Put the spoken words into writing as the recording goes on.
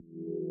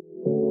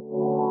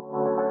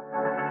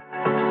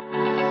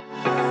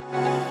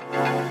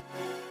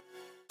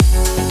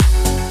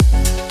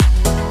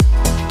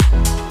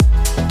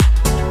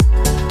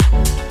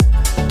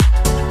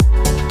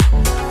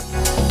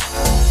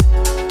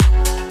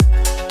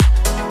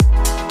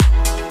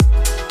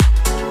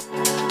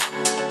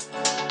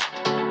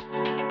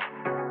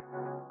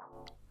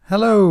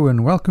Hello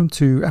and welcome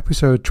to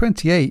episode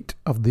 28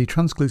 of the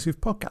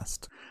Transclusive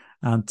Podcast.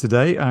 And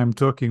today I'm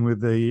talking with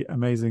the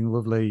amazing,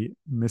 lovely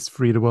Miss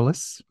Frida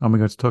Wallace, and we're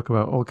going to talk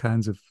about all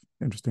kinds of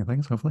interesting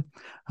things, hopefully.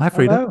 Hi,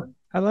 Frida.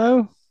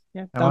 Hello.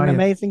 Yeah, How damn are you?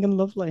 amazing and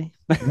lovely.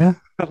 Yeah.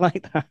 I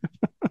like that.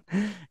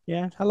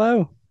 Yeah,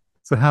 hello.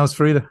 So how's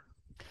Frida?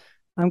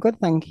 I'm good,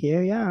 thank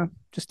you. Yeah,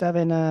 just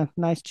having a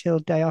nice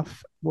chilled day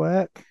off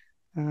work.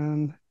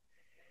 Um,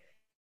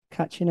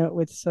 Catching up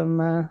with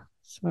some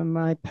of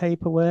my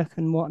paperwork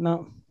and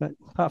whatnot. But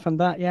apart from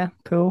that, yeah,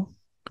 cool.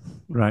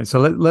 Right. So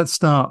let's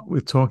start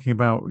with talking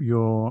about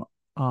your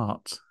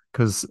art,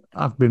 because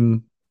I've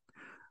been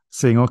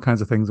seeing all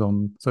kinds of things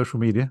on social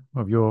media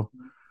of your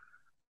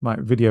like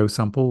video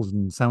samples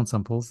and sound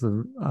samples.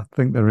 I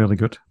think they're really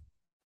good.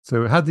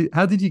 So how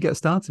did you get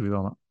started with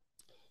all that?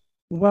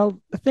 Well,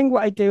 the thing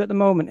what I do at the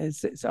moment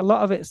is it's a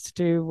lot of it's to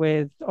do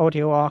with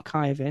audio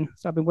archiving.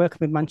 So I've been working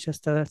with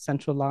Manchester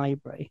Central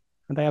Library,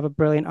 and they have a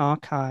brilliant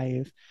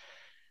archive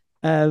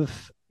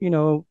of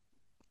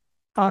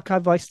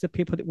archive voices of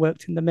people that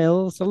worked in the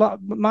mills. A lot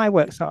of my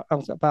work's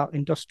about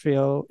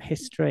industrial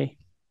history.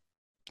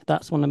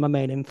 That's one of my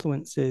main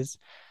influences.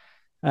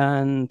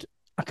 And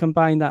I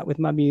combine that with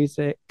my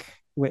music,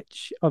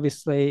 which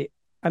obviously,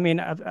 I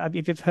mean,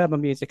 if you've heard my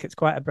music, it's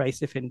quite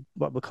abrasive in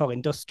what we call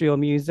industrial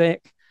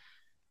music.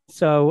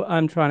 So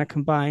I'm trying to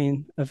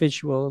combine a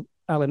visual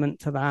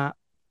element to that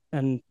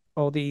and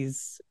all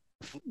these,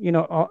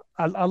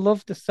 I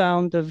love the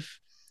sound of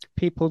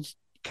people's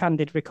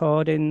candid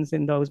recordings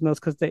in those mills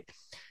because they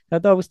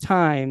at those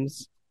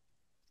times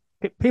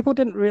people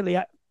didn't really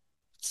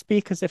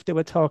speak as if they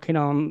were talking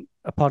on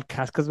a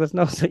podcast because there's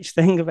no such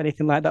thing of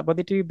anything like that, but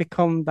they do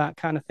become that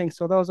kind of thing.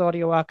 So those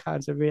audio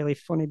archives are really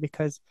funny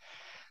because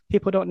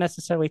people don't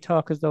necessarily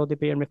talk as though they're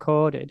being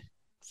recorded,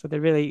 so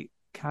they're really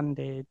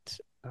candid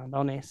and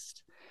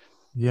honest.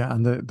 Yeah,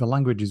 and the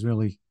language is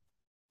really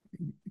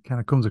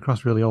kind of comes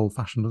across really old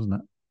fashioned, doesn't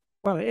it?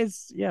 Well, it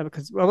is, yeah,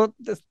 because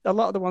a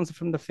lot of the ones are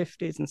from the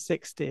 50s and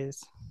 60s.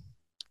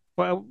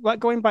 Well,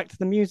 like going back to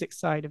the music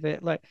side of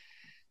it, like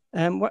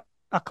what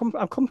I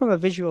come from a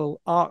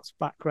visual arts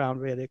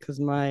background really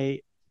because my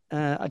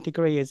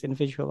degree is in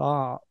visual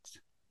art,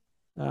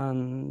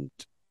 and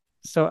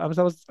so I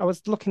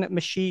was looking at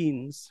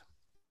machines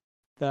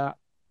that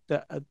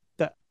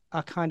that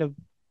are kind of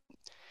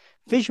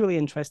visually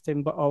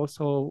interesting but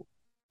also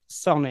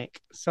sonic.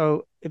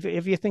 So if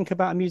you think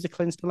about a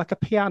musical instrument like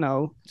a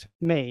piano, to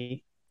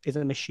me is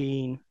a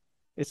machine.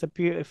 It's a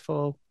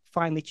beautiful,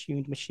 finely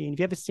tuned machine. Have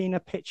you ever seen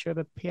a picture of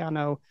a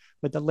piano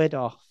with the lid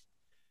off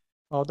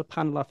or the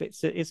panel off?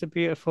 It's a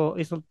beautiful.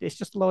 It's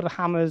just a load of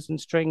hammers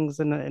and strings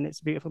and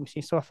it's a beautiful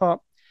machine. So I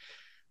thought,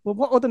 well,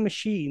 what other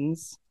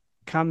machines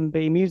can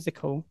be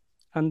musical?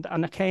 And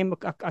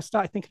I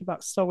started thinking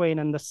about sewing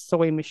and the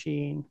sewing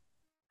machine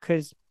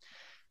because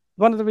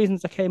one of the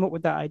reasons I came up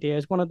with that idea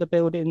is one of the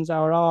buildings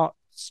our art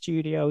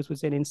studios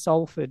was in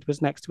Salford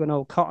was next to an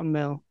old cotton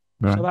mill.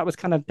 So Right. that was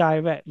kind of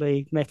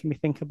directly making me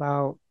think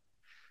about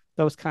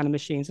those kind of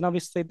machines. And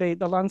obviously the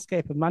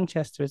landscape of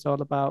Manchester is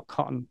all about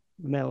cotton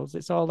mills.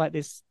 It's all like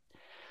this,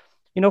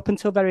 up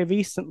until very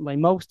recently,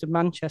 most of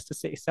Manchester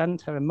city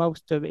centre and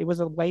most of it was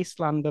a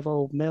wasteland of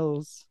old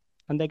mills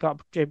and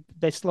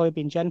they slowly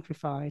been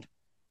gentrified.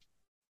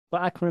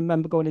 But I can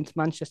remember going into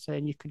Manchester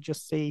and you could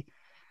just see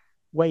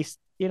waste.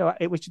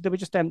 There were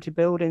just empty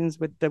buildings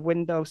with the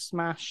windows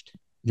smashed.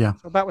 Yeah.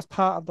 So that was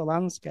part of the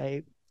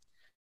landscape.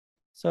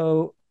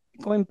 So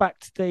going back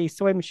to the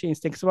sewing machines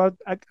thing, so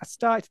I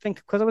started to think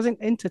because I was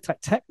into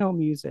techno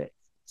music.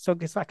 So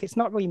it's like it's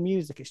not really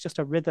music; it's just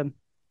a rhythm.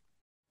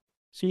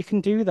 So you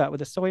can do that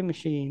with a sewing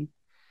machine.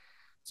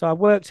 So I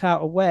worked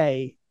out a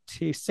way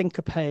to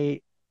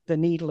syncopate the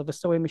needle of a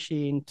sewing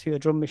machine to a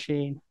drum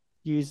machine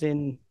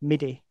using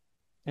MIDI.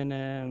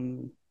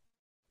 And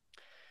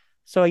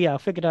so yeah, I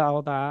figured out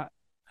all that,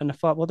 and I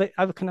thought, well,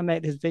 how can I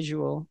make this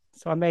visual?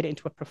 So I made it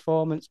into a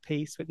performance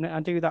piece. I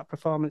do that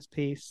performance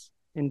piece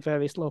in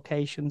various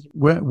locations.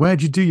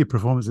 Where'd you do your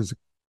performances?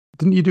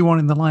 Didn't you do one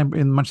in the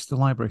library in Manchester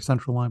Library,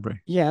 Central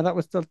Library? Yeah, that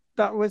was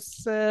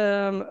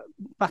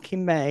back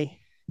in May.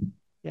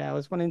 Yeah, I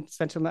was one in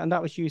Central, and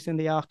that was using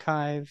the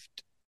archived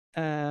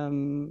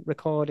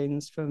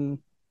recordings from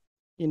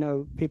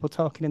people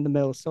talking in the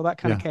mills. So that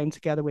kind of Yeah. came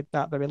together with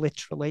that very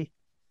literally.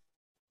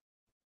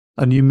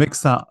 And you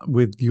mix that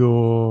with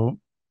your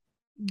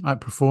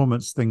like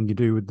performance thing you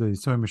do with the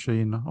sewing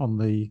machine on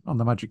the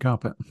magic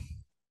carpet.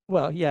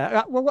 Well,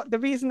 yeah. Well, the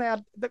reason they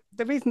had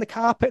the reason the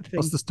carpet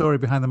What's thing the story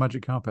behind the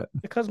magic carpet?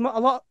 because a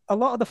lot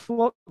of the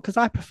floor because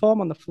I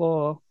perform on the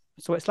floor,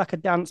 so it's like a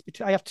dance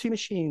between. I have two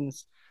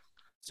machines,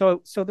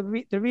 so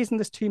the reason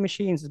there's two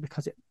machines is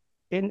because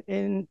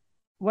in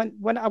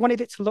when I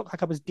wanted it to look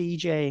like I was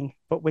DJing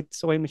but with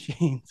sewing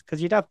machines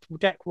because you'd have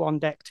deck one,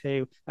 deck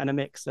two, and a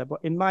mixer.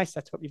 But in my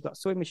setup, you've got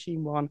sewing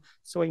machine one,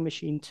 sewing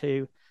machine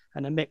two,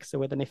 and a mixer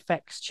with an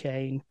effects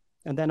chain,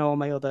 and then all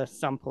my other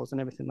samples and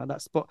everything like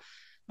that. But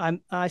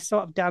I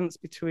sort of dance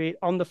between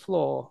on the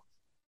floor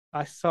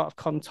I sort of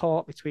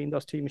contort between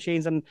those two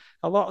machines, and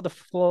a lot of the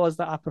floors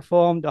that I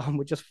performed on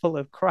were just full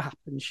of crap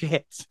and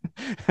shit,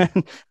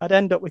 and I'd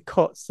end up with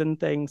cuts and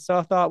things. So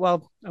I thought,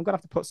 well, I'm gonna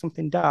have to put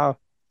something down.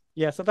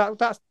 Yeah, so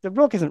that's the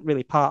rug isn't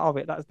really part of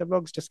it. That's the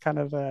rug's just kind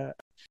of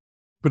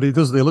But it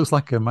does. It looks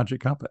like a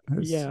magic carpet.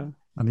 yeah.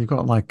 And you've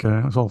got like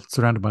it's all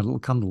surrounded by little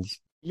candles.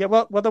 Yeah,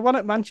 well, the one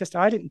at Manchester,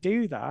 I didn't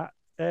do that.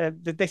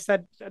 They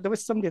said there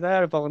was somebody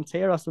there, a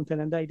volunteer or something,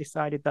 and they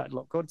decided that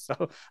looked good.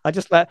 So I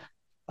just let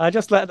I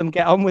just let them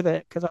get on with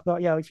it because I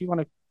thought, yeah, if you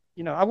want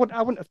to, I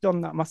wouldn't have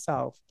done that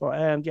myself.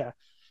 But yeah,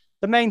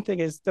 the main thing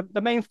is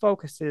the main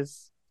focus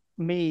is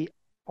me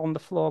on the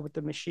floor with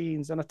the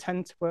machines, and I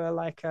tend to wear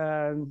like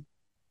an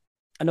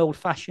old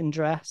fashioned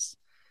dress.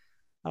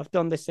 I've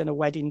done this in a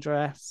wedding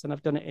dress, and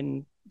I've done it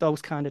in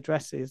those kind of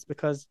dresses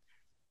because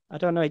I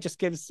don't know, it just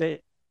gives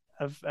it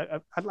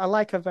I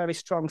like a very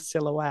strong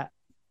silhouette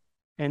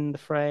in the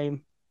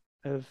frame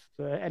of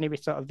any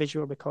sort of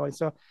visual recording.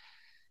 So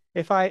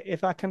if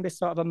I can be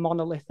sort of a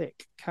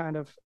monolithic kind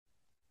of,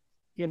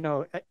 you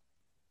know,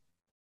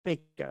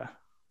 bigger,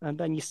 and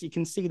then you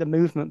can see the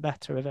movement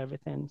better of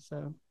everything.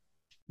 So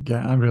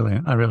Yeah, I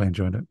really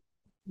enjoyed it.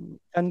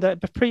 and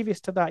but previous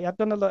to that, yeah, I've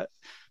done a lot.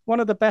 One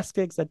of the best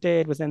gigs I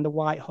did was in the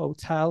White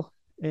Hotel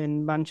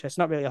in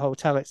Manchester. Not really a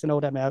hotel; it's an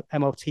old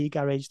MOT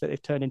garage that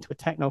they've turned into a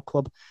techno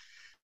club.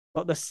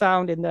 But the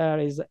sound in there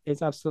is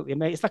absolutely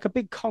amazing. It's like a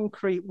big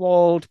concrete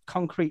walled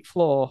concrete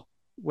floor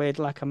with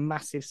like a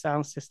massive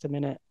sound system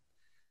in it.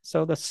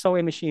 So the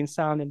sewing machine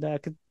sound in there,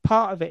 because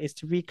part of it is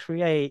to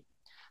recreate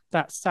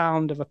that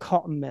sound of a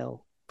cotton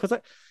mill. Because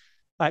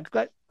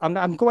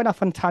I'm going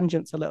off on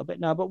tangents a little bit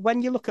now, but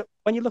when you look at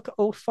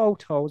old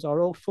photos or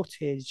old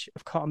footage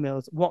of cotton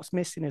mills, what's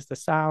missing is the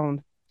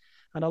sound,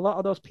 and a lot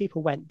of those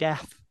people went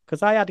deaf.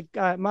 Because I had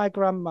my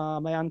grandma,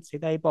 my auntie,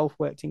 they both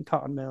worked in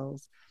cotton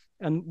mills,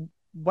 and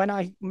when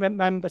I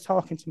remember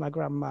talking to my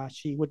grandma,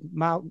 she would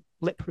mouth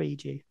lip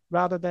read you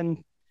rather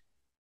than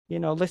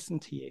listen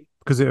to you.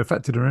 Because it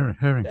affected her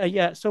hearing.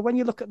 Yeah. So when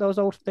you look at the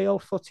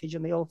old footage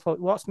and the old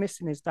what's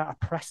missing is that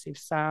oppressive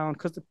sound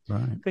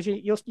Right. because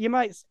you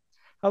might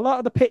a lot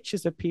of the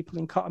pictures of people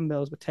in cotton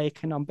mills were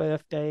taken on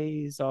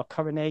birthdays or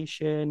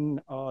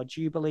coronation or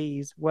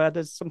jubilees where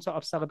there's some sort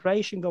of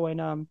celebration going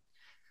on.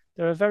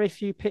 There are very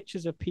few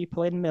pictures of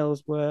people in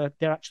mills where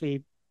they're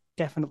actually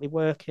definitely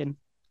working,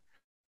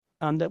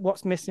 and that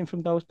what's missing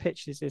from those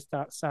pictures is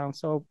that sound.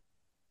 So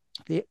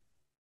the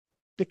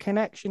the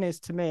connection is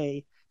to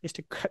me is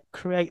to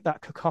create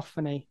that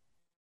cacophony,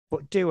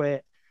 but do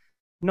it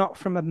not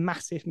from a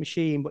massive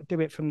machine, but do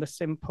it from the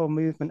simple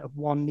movement of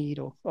one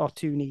needle or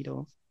two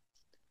needles.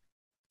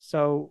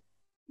 So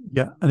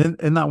Yeah, and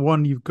in that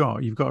one you've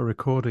got a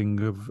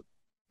recording of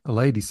a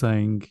lady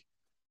saying,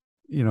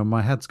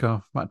 my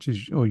headscarf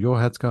matches, or your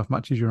headscarf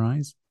matches your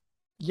eyes.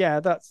 yeah,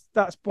 that's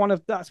one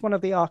of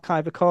the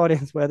archive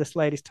recordings where this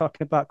lady's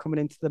talking about coming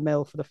into the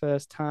mill for the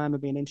first time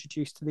and being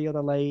introduced to the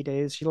other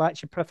ladies. She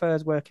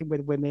prefers working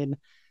with women.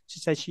 She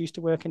says she used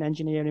to work in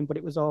engineering, but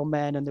it was all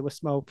men and they were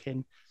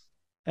smoking.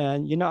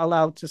 And you're not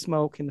allowed to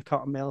smoke in the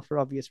cotton mill for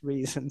obvious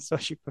reasons, so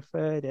she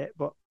preferred it.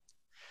 But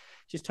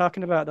she's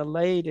talking about the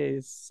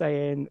ladies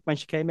saying when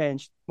she came in,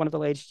 one of the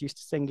ladies used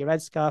to sing, "Your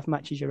headscarf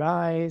matches your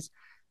eyes,"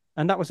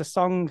 and that was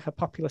a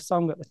popular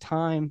song at the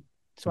time.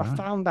 So I Right.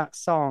 found that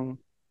song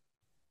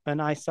and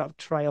I sort of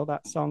trail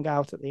that song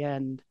out at the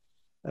end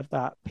of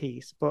that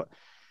piece. But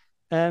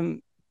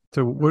um,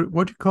 So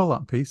what do you call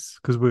that piece?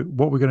 Because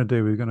what we're going to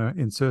do, we're going to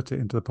insert it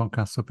into the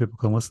podcast so people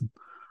can listen.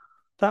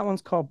 that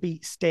one's called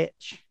Beat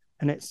Stitch,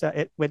 and it's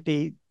it with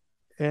the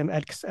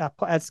I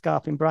put Ed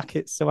Scarp in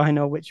brackets so I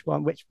know which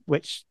one,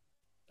 which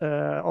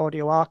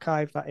audio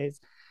archive that is.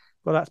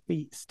 But that's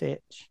Beat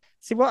Stitch.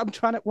 See what I'm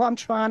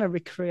trying to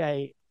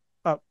recreate.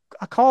 Uh,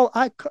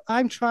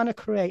 I'm trying to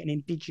create an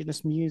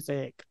indigenous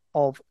music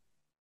of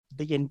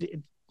the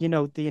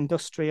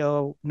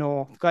industrial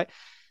north. Like,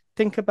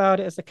 think about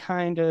it as a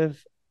kind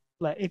of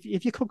like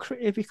if you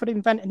could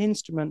invent an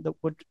instrument that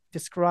would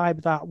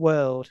describe that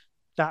world,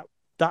 that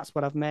that's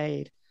what I've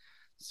made.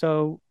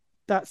 So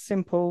that's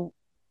simple.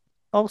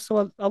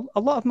 Also, a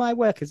lot of my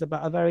work is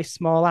about a very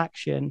small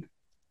action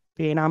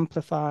being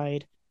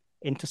amplified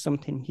into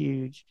something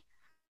huge.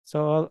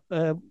 So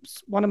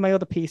one of my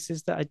other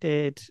pieces that I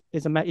did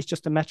is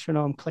just a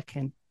metronome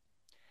clicking,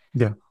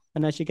 Yeah.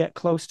 and as you get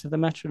close to the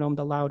metronome,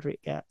 the louder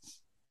it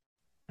gets,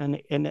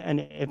 and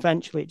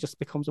eventually it just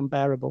becomes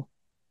unbearable,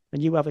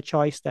 and you have a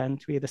choice then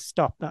to either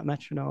stop that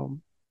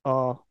metronome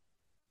or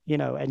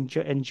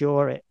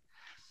endure it.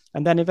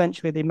 And then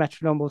eventually the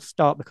metronome will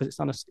stop because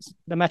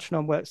the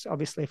metronome works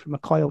obviously from a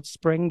coiled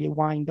spring. You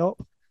wind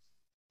up.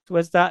 So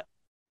as that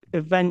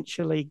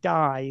eventually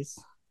dies,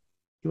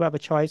 you have a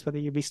choice whether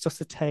you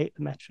resuscitate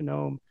the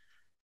metronome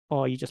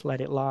or you just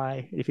let it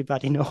lie if you've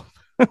had enough.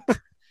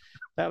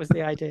 That was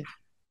the idea.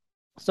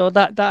 So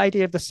that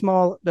idea of the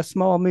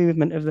small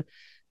movement of the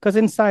because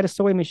inside a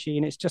sewing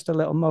machine it's just a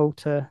little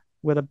motor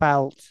with a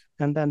belt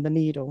and then the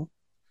needle.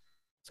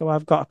 So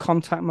I've got a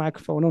contact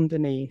microphone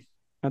underneath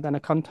and then a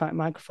contact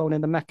microphone in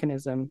the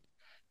mechanism,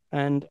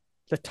 and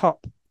the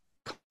top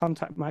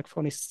contact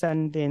microphone is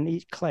sending,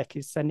 each click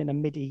is sending a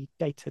MIDI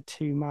data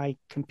to my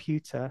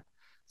computer.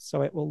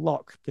 So it will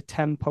lock the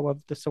tempo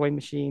of the sewing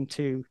machine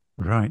to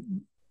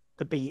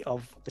the beat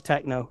of the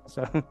techno.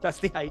 So that's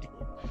the idea.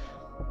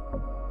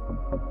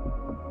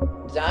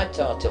 I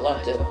taught a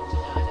lot of,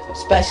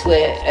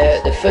 especially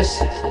the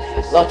first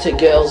lot of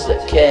girls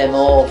that came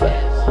over.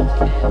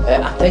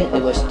 I think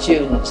they were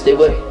students. They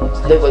were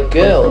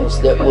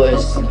girls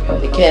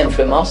they came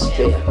from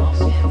Austria,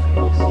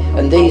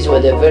 and these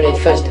were the very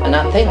first. And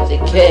I think they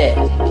came.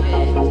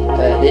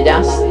 They'd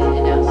asked.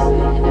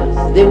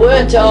 They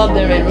weren't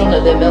ordinary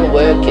run-of-the-mill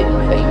working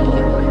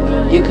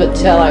people. You could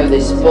tell how they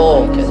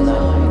spoke, and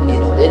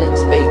they didn't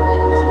speak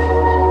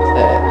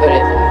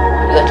very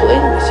little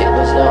English. It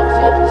was not.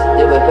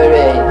 They were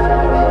very,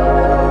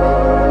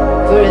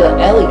 very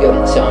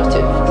elegant sort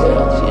of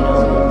girls,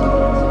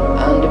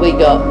 And we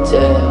got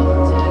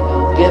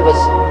give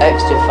us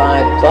extra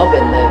 £5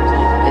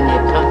 in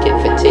your packet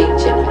for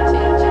teaching.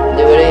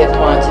 They were here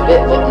quite a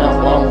bit, but not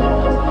long.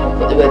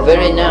 But they were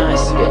very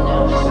nice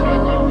girls.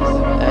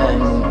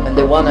 And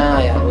the one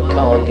I had was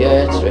called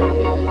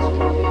Gertrude,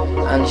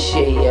 and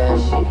she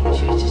used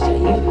to say,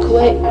 "You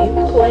quick,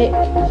 you quick."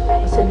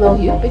 I said, "Well,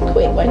 you be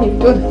quick when you've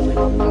done it."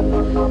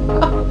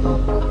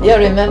 Yeah,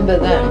 remember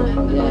them.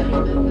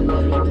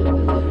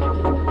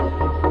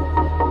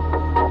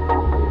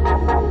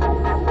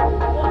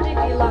 What did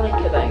you like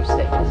about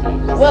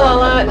things? Well, I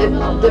liked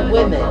the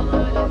women.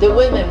 The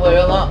women were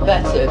a lot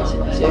better to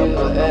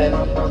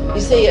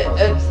you see,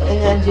 in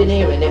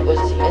engineering, it was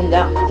in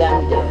them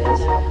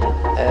days.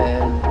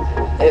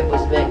 It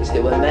was mixed.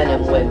 There were men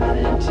and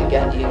women, and to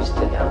get used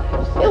to that,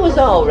 it was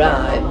all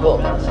right.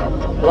 But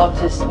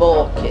lots of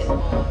smoking,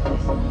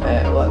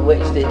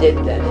 which they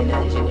did then in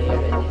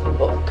engineering.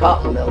 But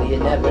cotton mill, you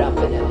never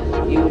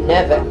happened. You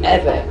never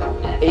ever,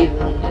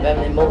 even when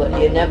my mother,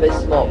 you never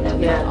smoked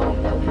in the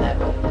cotton mill,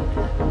 never.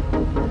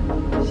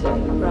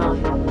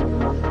 Right.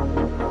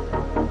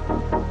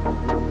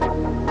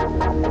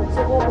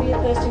 So what were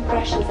your first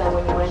impressions then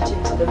when you went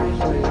into the room?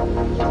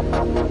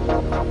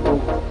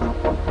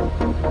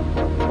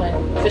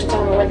 First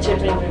time I went to a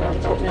ring room, they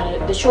put me on it.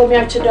 They showed me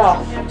how to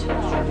doff,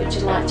 which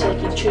is like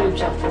taking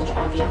tubes off and what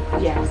have you.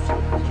 Yes.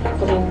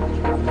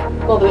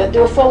 Well, they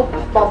were full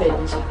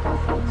bobbins,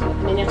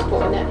 and then you had to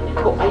put in it.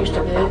 But I used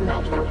to burn me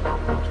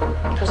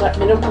because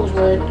my knuckles I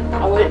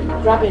weren't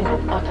grabbing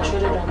like I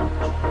should have done.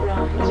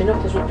 Right. And my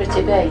knuckles were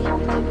pretty big, and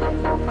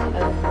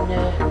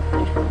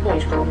well,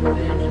 you couldn't burn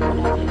and what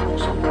have you.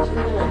 So,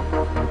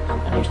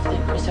 and I used to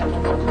think to myself,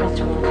 I'm not coming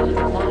to work, I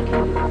don't like it.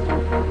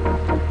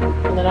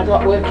 And then I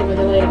got working with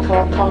a lady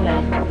called Connie,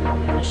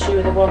 and she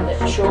was the one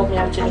that showed me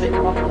how to do it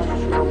properly.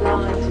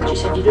 Right. She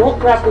said, you don't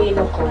grab with your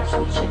knuckles,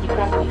 she said, you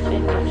grab with your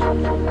fingers.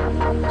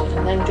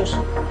 And then just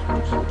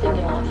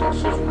thinking like that.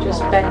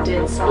 Just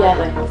bending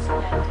slightly.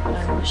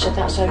 Yeah. And she said,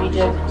 that's how you do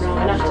it.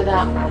 And after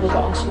that, we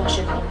got on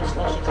smashing on this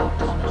lady called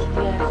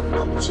Connie. Yeah.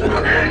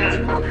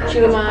 She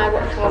was my,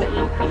 what do you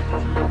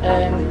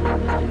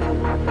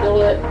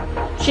call it,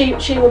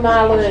 she was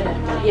my learner.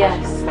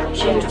 Yes.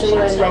 She used to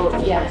learn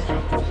me, yeah.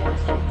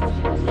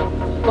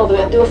 Well,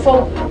 they were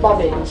full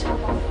bobbins,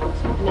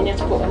 and then you had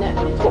to put in it.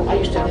 But I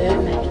used to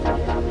burn me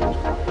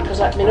because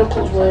my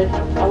knuckles I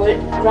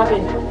weren't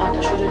grabbing like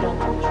I should have done.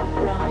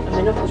 Right. And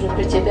my knuckles were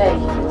pretty big. And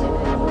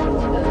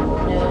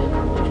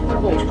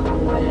well, you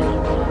couldn't burn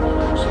and what have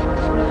you. So,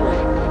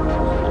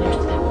 and I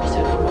used to think to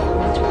myself, I'm not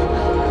coming to work,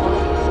 I don't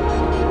like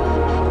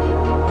it.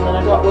 And then I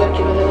got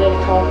working with a lady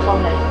called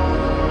Connie,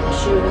 and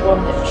she was the one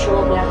that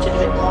showed me how to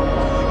do it properly.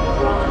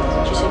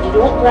 Right. She said, you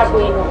don't grab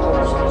with your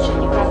knuckles, she said,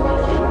 you grab with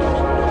your fingers.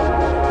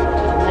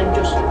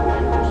 Just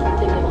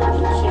thinking like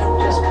that.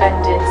 Just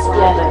bending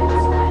slightly.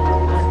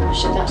 Yeah. And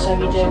she said, that's how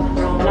you do.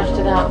 And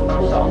after that, we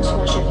got on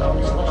smashing on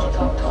this lady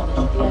called Connie.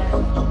 Yeah.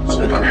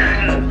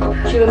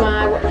 She was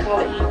my, what do you call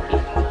it,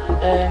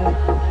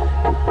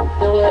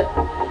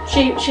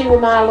 she was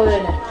my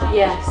learner.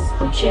 Yes.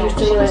 She used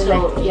to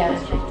learn me. Yeah.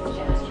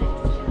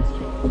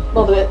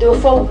 Well, they were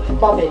full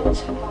bobbins,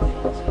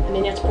 and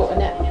then you had to put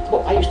in it.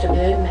 But I used to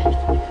burn me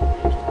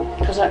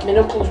because my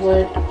knuckles I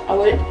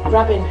weren't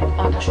grabbing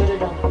like I should have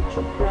done.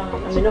 Right.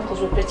 And my knuckles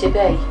were pretty big,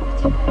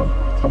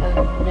 and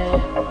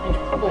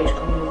well, you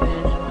couldn't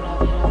burn and what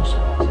have you. So,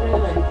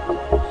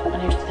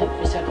 and I used to think to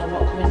myself, I'm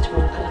not coming to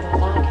work, I don't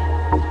like it.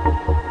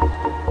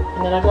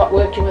 And then I got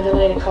working with a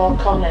lady called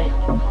Connie,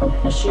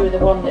 and she was the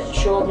one that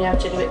showed me how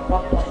to do it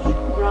properly.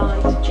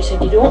 Right. She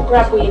said, you don't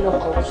grab with your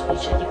knuckles,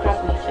 she said, you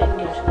grab with your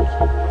fingers.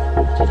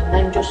 And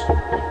then just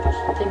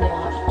thinking like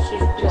that.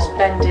 Just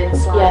bending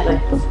slightly.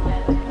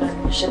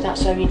 Yeah. And she said,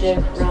 that's how you do.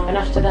 Right. And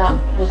after that,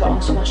 we got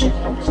on smashing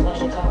on this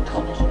lady called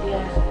Connie.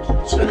 Yeah.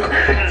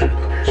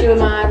 She was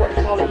my, what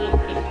do you call it,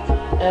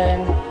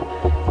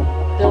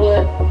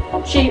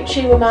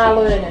 she was my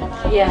learner.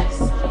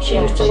 Yes. She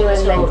used to learn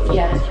me.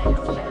 Yeah.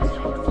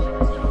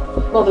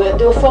 Well,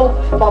 they were full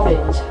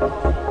bobbins,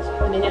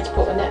 and then you had to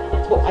put in it.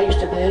 But I used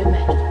to burn me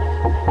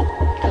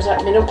because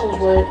my knuckles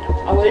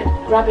I weren't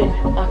grabbing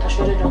like I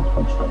should have done.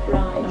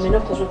 Right. And my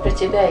knuckles were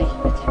pretty big, and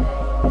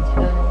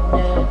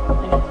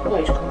well,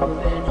 you couldn't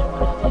burn.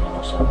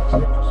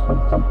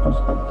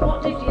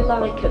 What did you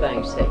like about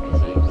it?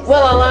 'Cause you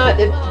Well, I like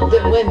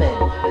the women.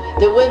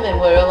 The women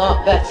were a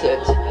lot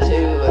better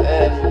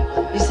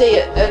to you see,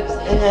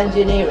 in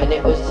engineering,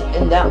 it was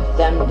in them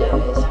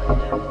days.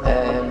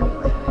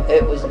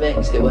 It was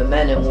mixed. There were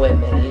men and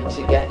women. You had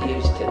to get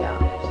used to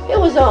that. It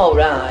was all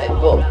right,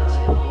 but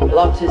a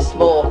lot of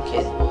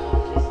smoking,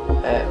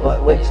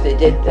 which they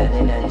did then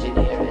in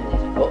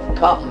engineering. But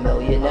cotton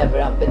mill, you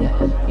never have been.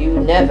 You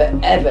never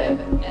ever,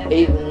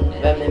 even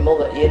when my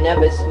mother, you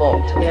never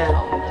smoked in Yeah.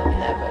 cotton mill,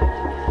 never.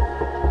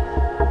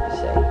 You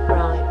see.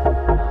 right.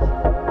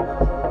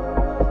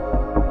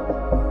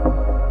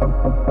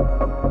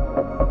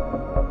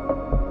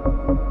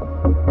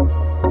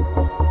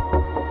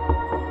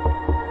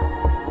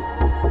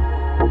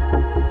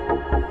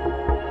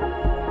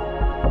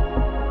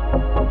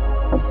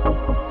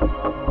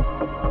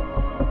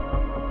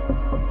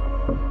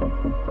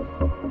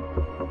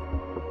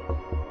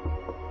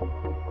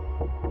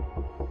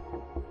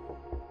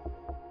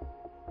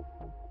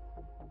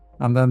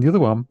 And then the other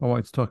one I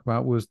wanted to talk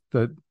about was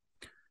that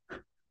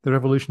The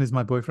Revolution Is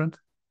My Boyfriend.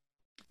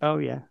 Oh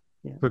yeah,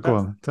 yeah. But go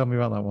on, tell me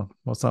about that one.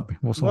 What's that?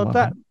 What's Well, all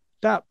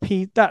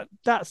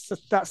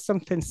that's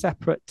something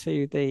separate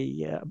to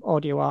the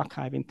audio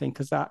archiving thing,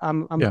 because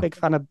I'm Yeah. a big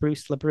fan of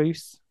Bruce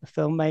LaBruce, the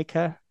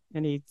filmmaker,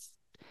 and his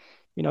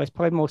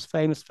probably most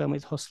famous film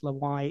is Hustler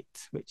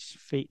White, which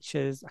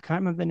features, I can't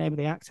remember the name of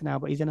the actor now,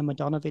 but he's in a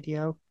Madonna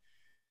video,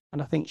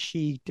 and I think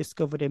she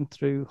discovered him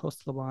through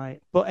Hustler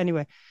White. But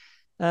anyway,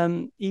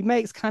 he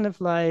makes kind of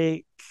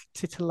like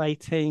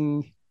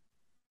titillating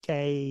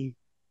gay.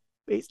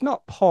 It's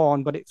not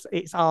porn, but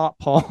it's art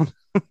porn.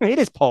 It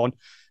is porn,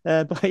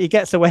 but he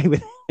gets away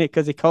with it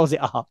because he calls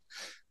it art.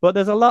 But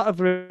there's a lot of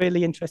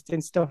really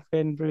interesting stuff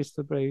in Bruce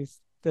the Bruce.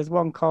 There's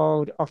one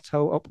called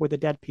Otto Up with the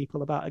Dead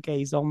People about a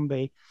gay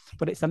zombie,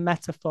 but it's a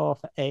metaphor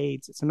for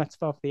AIDS. It's a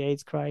metaphor for the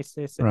AIDS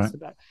crisis. Right.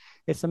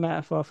 It's a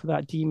metaphor for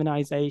that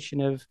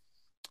demonization of,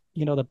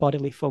 the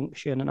bodily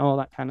function and all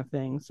that kind of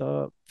thing.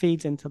 So it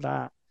feeds into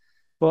that.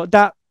 But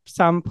that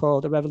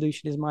sample, The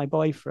Revolution Is My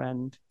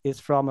Boyfriend, is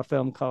from a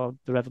film called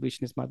The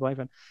Revolution Is My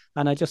Boyfriend.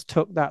 And I just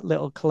took that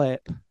little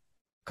clip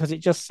because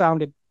it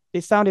sounded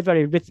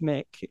very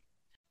rhythmic.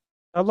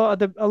 A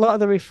lot of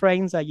the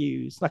refrains I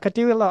use, like I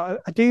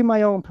do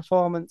my own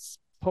performance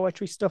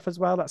poetry stuff as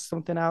well. That's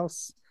something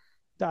else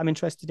that I'm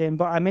interested in,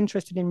 but I'm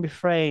interested in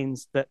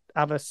refrains that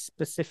have a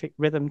specific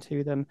rhythm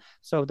to them.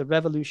 So the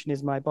revolution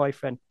is my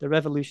boyfriend, the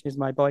revolution is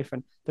my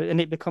boyfriend,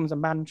 and it becomes a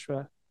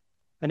mantra,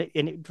 and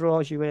it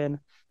draws you in.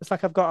 It's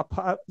like I've got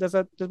there's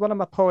one of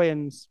my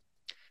poems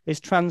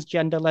is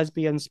transgender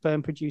lesbian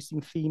sperm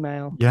producing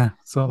female. Yeah,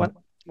 saw that.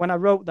 When I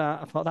wrote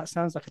that, I thought that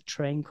sounds like a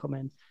train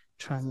coming.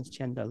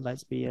 Transgender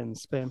lesbian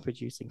sperm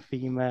producing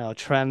female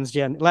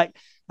transgender, like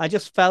I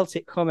just felt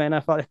it coming.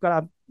 I thought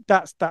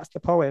that's the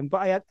poem,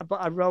 but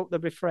I wrote the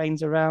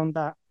refrains around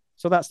that,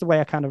 so that's the way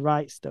I kind of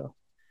write stuff.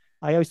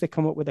 I always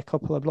come up with a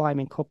couple of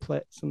rhyming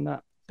couplets, and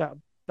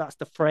that's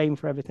the frame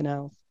for everything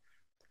else.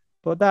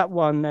 But that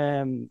one,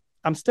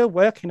 I'm still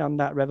working on.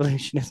 That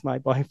Revolution Is My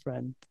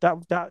Boyfriend. That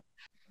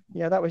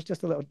was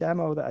just a little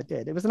demo that I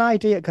did. It was an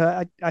idea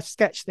because I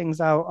sketched things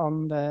out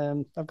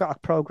on. I've got a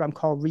program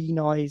called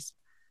Renoise.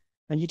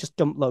 And you just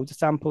dump loads of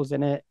samples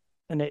in it,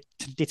 and it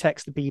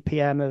detects the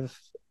BPM of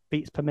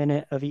beats per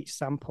minute of each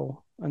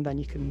sample, and then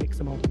you can mix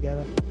them all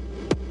together.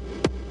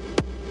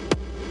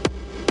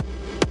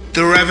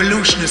 The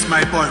revolution is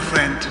my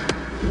boyfriend.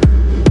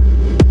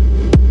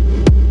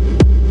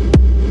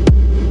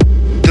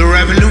 The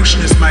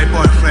revolution is my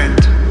boyfriend.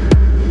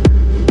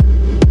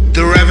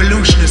 The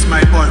revolution is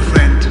my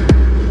boyfriend.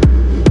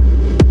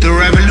 The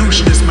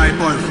revolution is my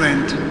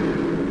boyfriend.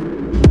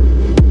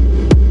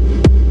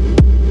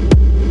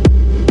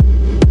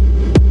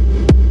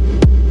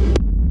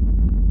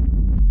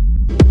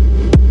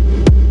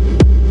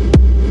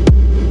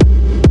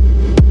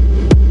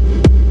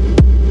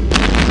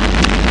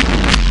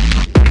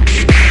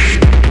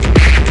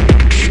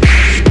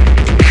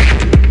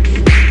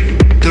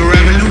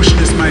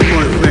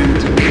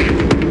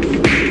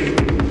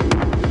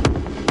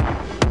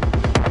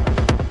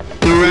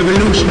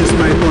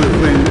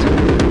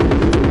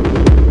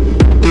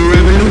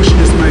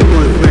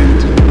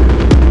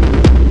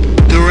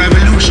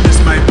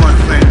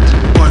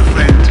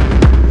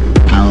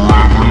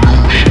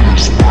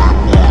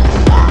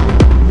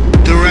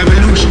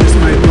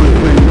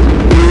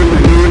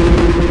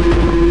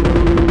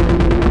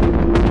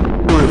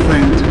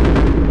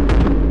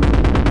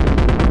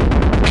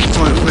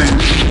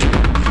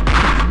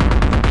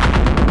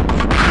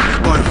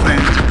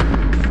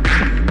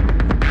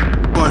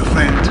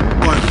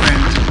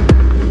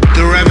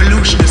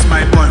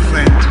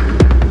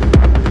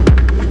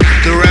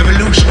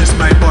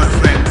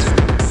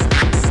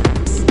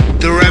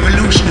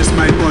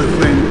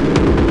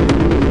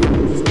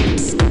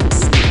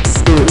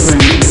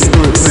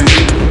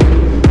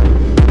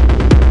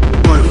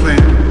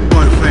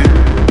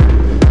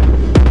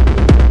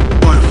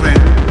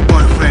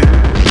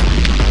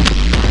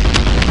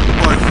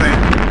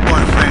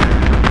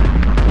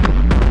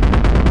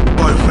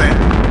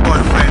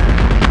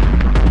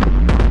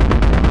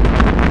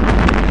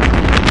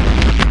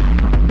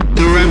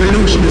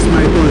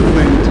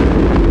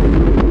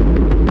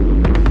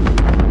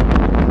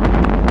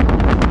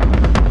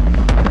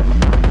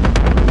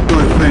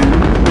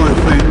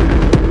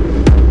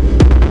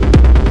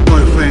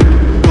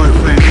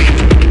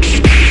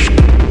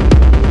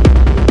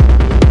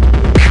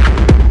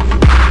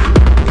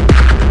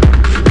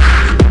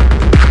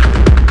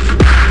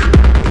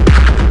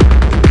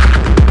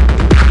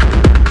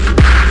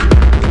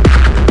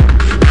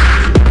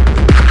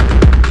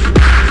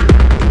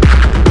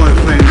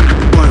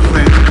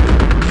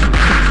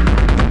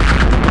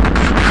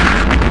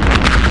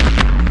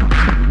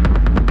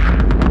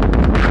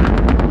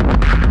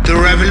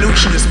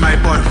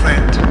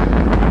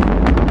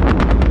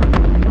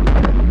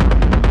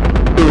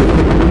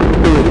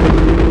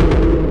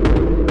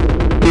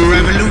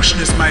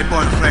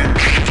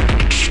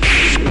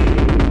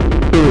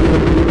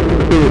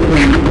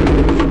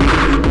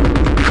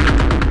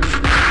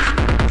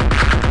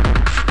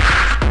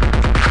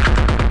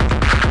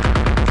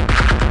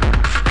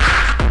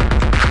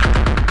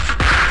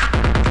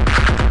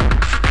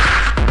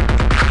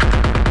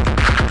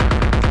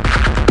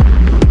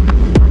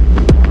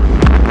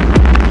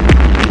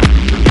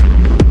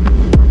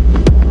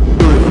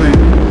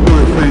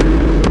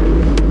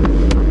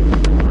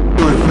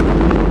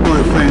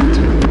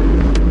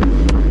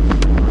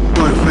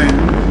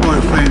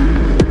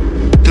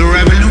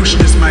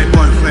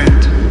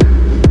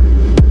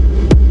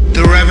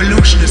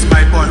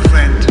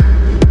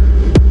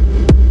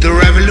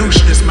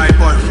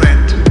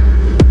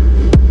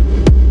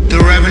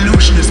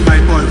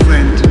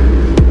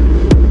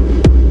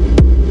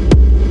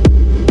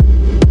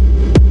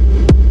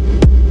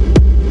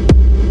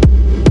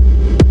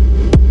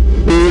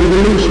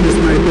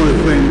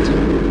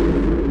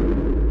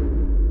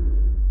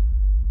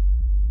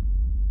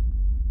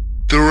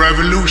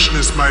 revolution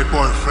is my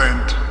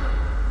boyfriend.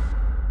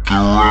 The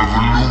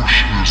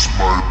revolution is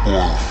my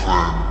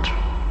boyfriend.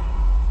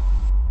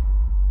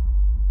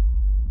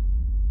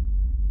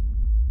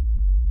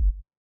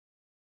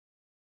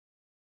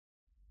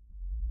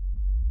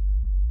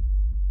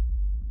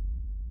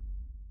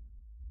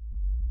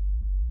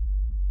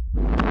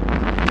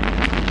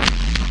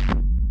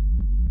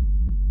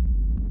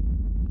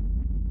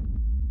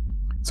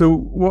 So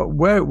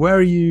where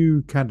are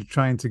you kind of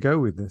trying to go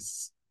with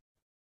this?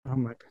 Oh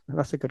my God,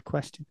 that's a good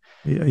question.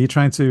 Are you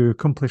trying to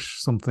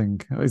accomplish something?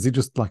 Is it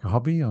just like a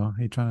hobby, or what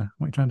are you trying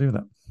to do with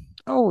that?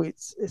 Oh,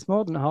 it's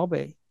more than a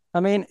hobby.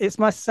 I mean, it's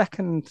my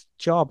second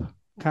job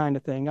kind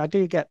of thing. I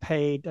do get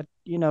paid,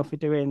 for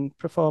doing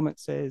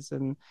performances,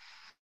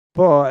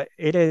 but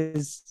it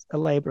is a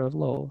labor of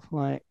love.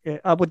 Like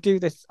I would do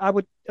this.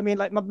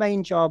 Like my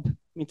main job,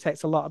 it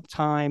takes a lot of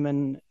time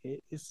and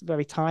it's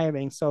very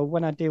tiring. So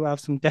when I do have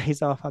some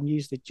days off, I'm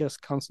usually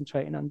just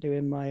concentrating on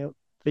doing my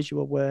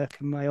visual work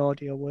and my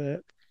audio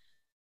work.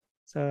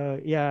 So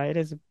yeah, it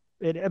is.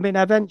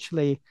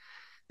 Eventually,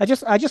 I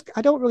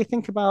don't really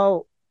think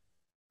about.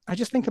 I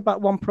just think about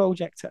one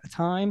project at a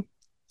time.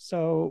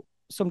 So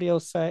somebody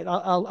will say,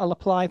 I'll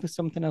apply for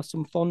something or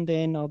some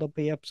funding, or there'll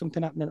be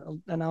something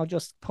happening, and I'll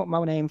just put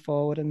my name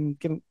forward and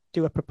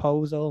do a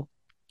proposal.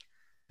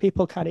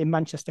 People kind of in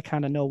Manchester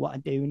kind of know what I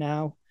do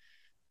now.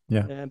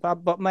 Yeah.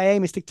 But my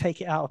aim is to take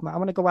it out of I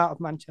want to go out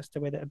of Manchester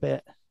with it a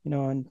bit,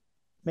 and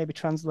maybe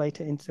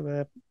translate it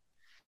into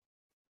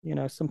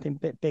something a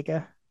bit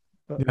bigger.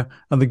 But, yeah.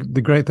 And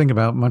the great thing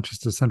about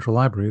Manchester Central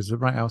Library is that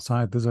right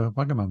outside there's a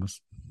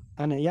Wagamama's.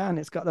 And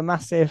it's got the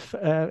massive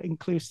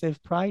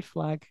inclusive pride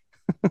flag.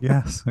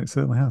 Yes, it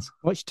certainly has.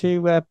 Much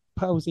to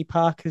Posey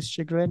Parker's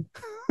chagrin.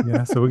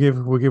 Yeah, so we'll give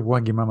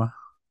Waggy Mama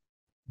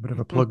a bit of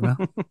a plug now.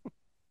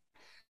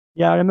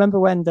 Yeah, I remember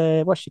when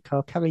what's she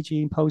called, Carrie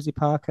Jean Posey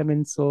Parker,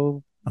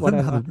 Minsel,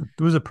 whatever.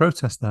 There was a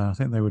protest there. I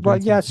think they were doing.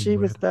 Well, yeah, she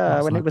was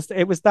there when it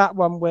was that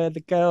one where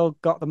the girl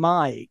got the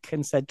mic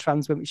and said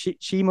trans women.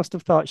 She must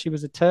have thought she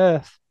was a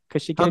TERF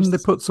because she. Hadn't they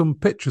put some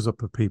pictures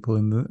up of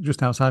people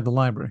just outside the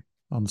library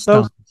on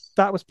stands?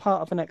 That was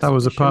part of an exhibition. That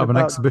was a part of an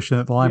exhibition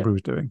that the library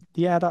was doing.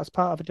 Yeah, that's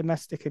part of a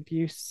domestic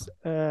abuse.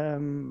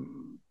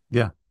 Thing.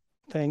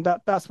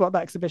 That's what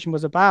that exhibition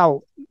was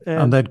about.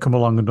 And they'd come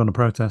along and done a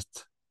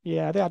protest.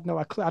 Yeah, they had no.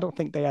 I don't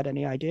think they had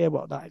any idea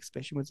what that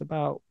exhibition was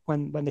about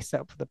when they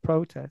set up for the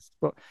protest.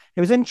 But it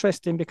was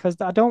interesting because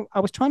I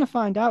was trying to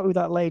find out who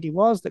that lady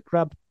was that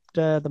grabbed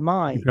the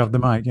mic. You grabbed the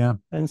mic, yeah.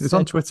 And it's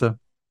on Twitter.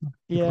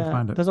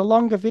 Yeah, there's a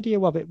longer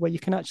video of it where you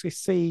can actually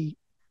see.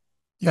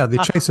 Yeah, they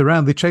chase her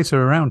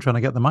around trying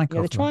to get the mic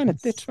off. They're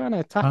trying to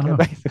attack her,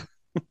 basically.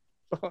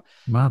 But,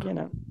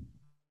 mad.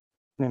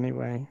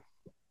 Anyway,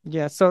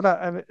 yeah. So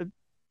that.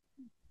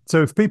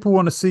 So if people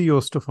want to see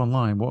your stuff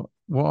online, what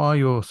are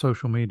your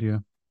social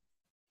media?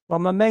 Well,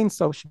 my main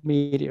social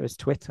media is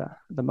Twitter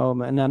at the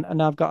moment,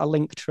 and I've got a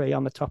link tree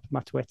on the top of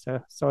my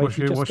Twitter. So what's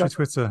your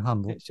Twitter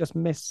handle? It's just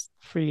Miss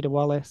Frida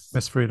Wallace.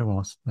 Miss Frida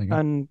Wallace. There you go.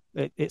 And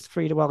it's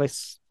Frida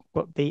Wallace,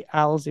 but the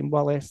L's in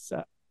Wallace,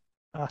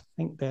 I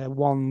think they're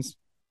ones.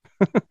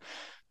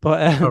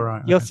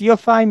 But you'll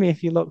find me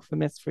if you look for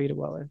Miss Frida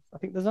Wallace. I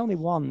think there's only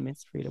one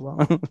Miss Frida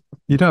Wallace.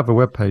 You don't have a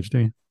web page, do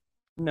you?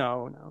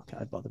 No,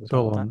 can't bother with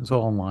it's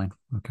all online.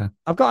 Okay.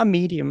 I've got a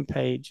Medium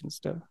page and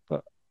stuff,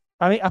 but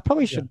I mean, I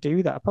probably should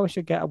do that. I probably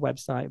should get a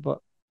website, but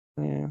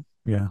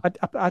yeah.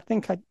 I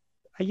think I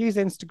use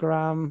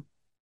Instagram,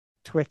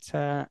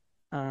 Twitter,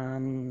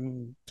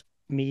 and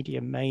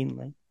Medium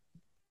mainly.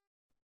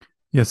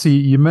 Yeah. See,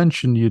 you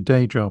mentioned your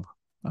day job,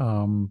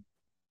 and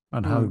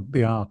how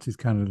the art is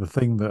kind of the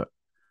thing that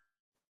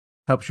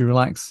helps you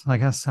relax, I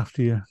guess,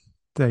 after your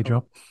day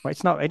job. Well,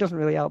 it's not. It doesn't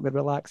really help me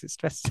relax. It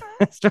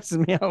stresses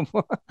me out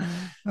more.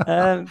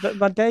 But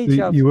my day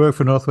job. You work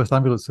for Northwest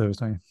Ambulance Service,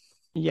 don't you?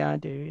 Yeah, I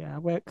do. Yeah, I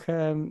work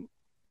in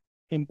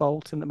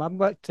Bolton. I've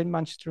worked in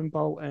Manchester and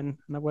Bolton,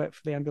 and I work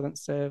for the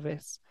ambulance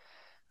service,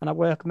 and I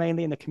work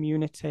mainly in the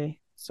community.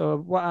 So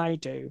what I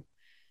do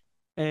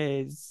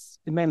is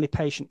mainly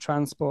patient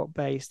transport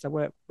based. I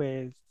work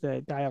with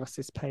the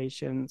dialysis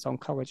patients,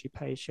 oncology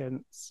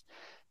patients.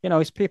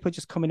 It's people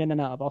just coming in and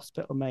out of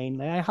hospital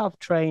mainly. I have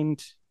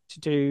trained to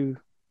do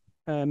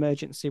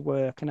emergency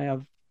work, and I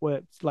have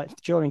worked, like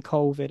during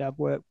COVID, I've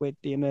worked with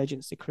the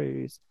emergency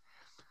crews,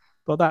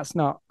 but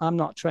I'm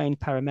not trained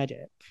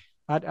paramedic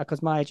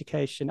because my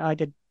education, I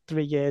did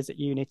 3 years at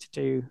uni to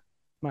do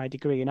my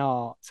degree in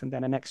art and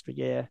then an extra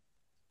year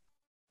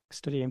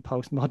studying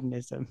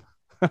postmodernism.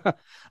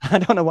 I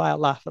don't know why I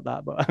laugh at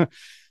that, but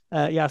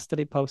I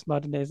studied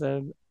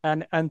postmodernism,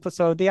 and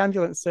so the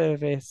ambulance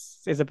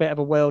service is a bit of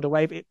a world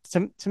away.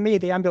 To me,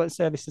 the ambulance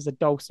service is a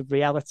dose of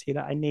reality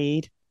that I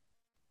need.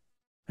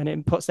 And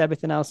it puts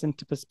everything else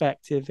into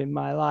perspective in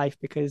my life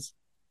because,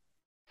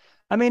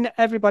 I mean,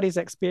 everybody's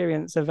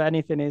experience of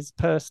anything is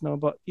personal,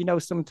 but,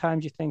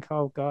 sometimes you think,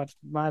 oh, God,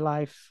 my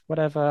life,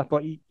 whatever.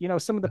 But,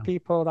 some of the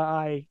people that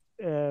I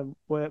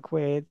work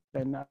with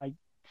and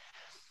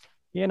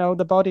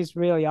the bodies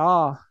really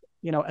are,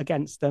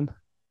 against them.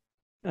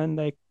 And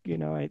they,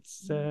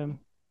 it's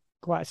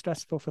quite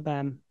stressful for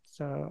them.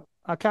 So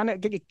I kind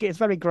of it's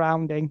very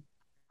grounding.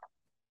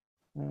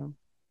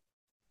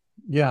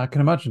 Yeah, I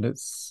can imagine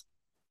it's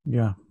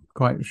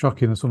quite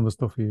shocking some of the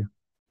stuff you.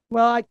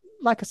 Well,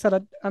 like I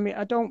said, I mean,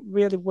 I don't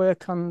really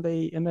work on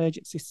the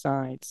emergency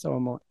side so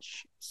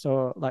much.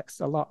 So, like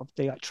a lot of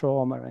the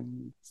trauma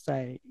and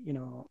say,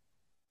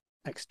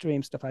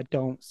 extreme stuff I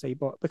don't see.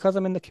 But because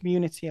I'm in the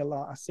community a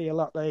lot, I see a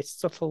lot of the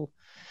subtle.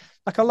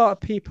 Like a lot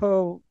of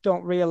people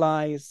don't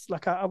realize.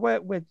 Like I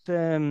work with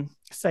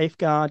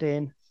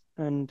safeguarding,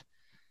 and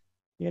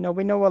we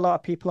know a lot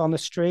of people on the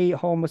street,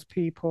 homeless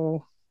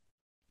people,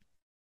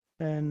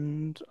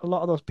 and a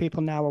lot of those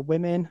people now are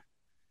women,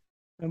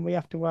 and we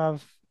have to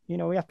have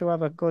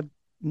a good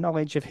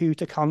knowledge of who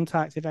to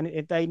contact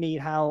if they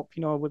need help.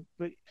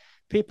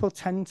 People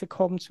tend to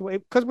come to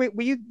it because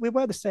we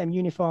wear the same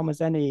uniform as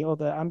any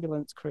other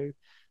ambulance crew,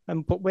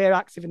 but we're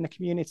active in the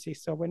community,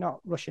 so we're not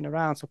rushing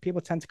around. So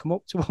people tend to come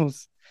up to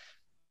us,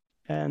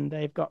 and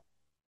they've got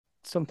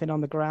something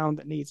on the ground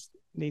that needs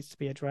to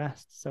be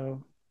addressed.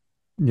 So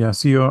Yeah,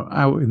 so you're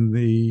out in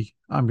the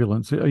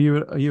ambulance. Are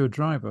you a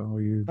driver or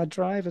are you? I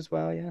drive as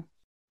well, yeah.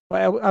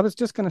 Well, I was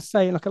just going to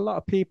say, like a lot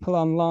of people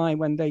online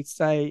when they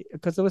say,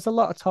 because there was a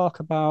lot of talk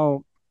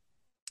about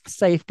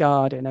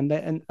safeguarding,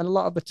 and a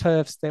lot of the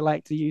turfs they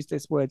like to use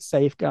this word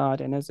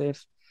safeguarding as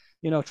if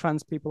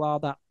trans people are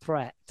that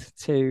threat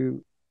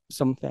to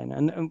something.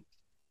 And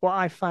what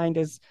I find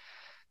is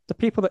the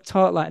people that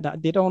talk like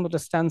that, they don't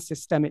understand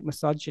systemic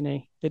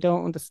misogyny. They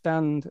don't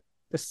understand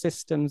the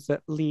systems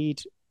that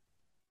lead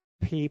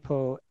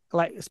people,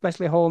 like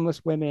especially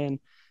homeless women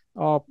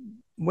or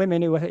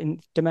women who are in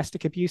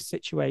domestic abuse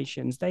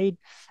situations.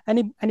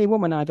 Any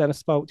woman I've ever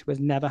spoke to has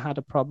never had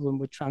a problem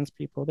with trans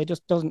people. They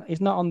just doesn't.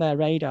 It's not on their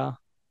radar.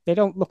 They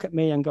don't look at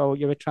me and go,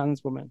 "You're a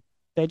trans woman."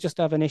 They just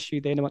have an issue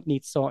they don't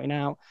need sorting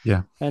out.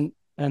 Yeah. And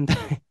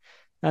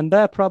and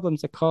their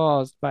problems are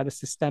caused by the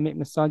systemic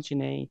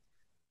misogyny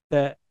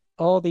that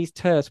all these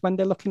turfs, when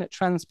they're looking at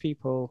trans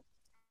people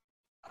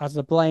as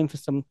a blame for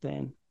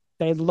something,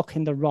 they look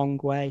in the wrong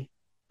way.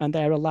 And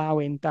they're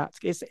allowing that.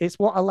 It's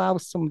what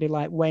allows somebody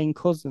like Wayne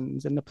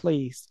Couzens and the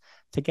police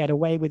to get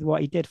away with what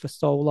he did for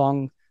so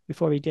long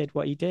before he did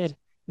what he did,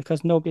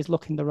 because nobody's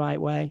looking the right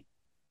way.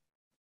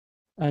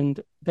 And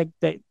the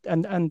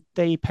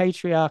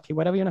patriarchy,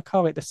 whatever you want to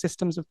call it, the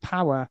systems of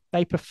power,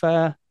 they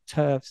prefer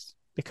turfs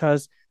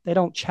because they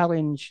don't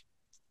challenge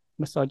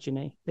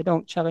misogyny. They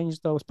don't challenge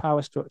those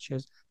power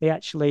structures. They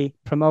actually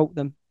promote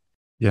them.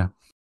 Yeah.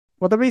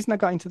 Well, the reason I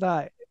got into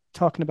that,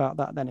 talking about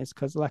that then, is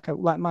because like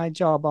my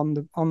job on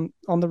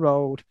the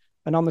road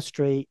and on the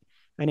street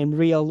and in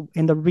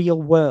the real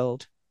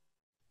world,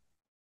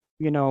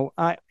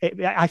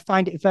 I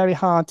find it very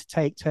hard to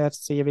take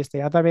turfs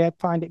seriously. I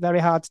find it very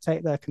hard to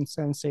take their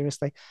concerns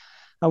seriously.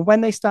 And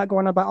when they start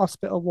going about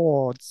hospital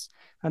wards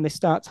and they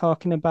start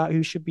talking about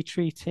who should be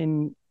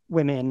treating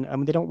women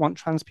and they don't want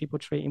trans people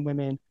treating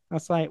women, I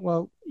was like,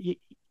 well,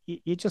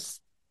 you're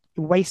just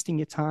wasting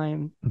your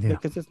time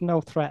because there's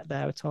no threat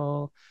there at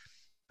all.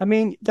 I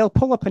mean, they'll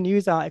pull up a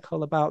news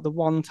article about the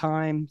one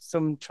time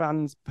some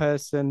trans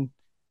person,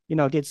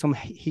 did some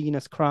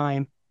heinous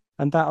crime,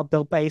 and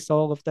they'll base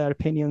all of their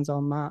opinions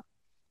on that.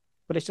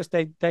 But it's just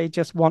they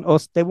just want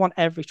us. They want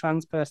every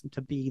trans person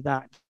to be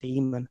that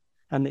demon,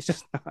 and it's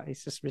just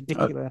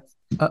ridiculous.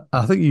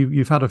 I think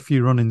you've had a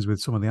few run-ins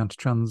with some of the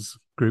anti-trans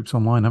groups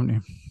online, haven't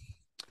you?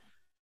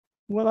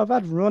 Well, I've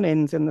had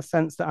run-ins in the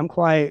sense that I'm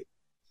quite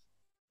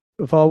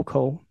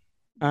vocal.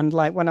 And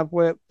like when I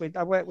work with the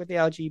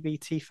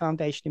LGBT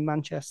Foundation in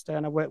Manchester,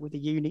 and I work with the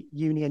union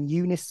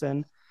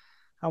Unison,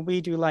 and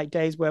we do like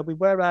days where we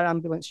wear our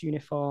ambulance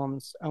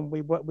uniforms, and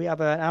we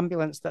have an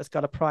ambulance that's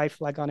got a pride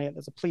flag on it.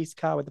 There's a police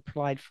car with a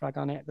pride flag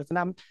on it.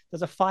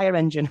 There's a fire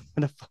engine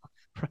with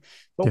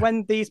but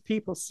when these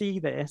people see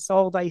this,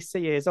 all they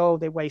see is,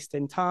 they're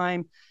wasting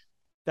time.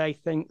 They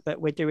think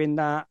that we're doing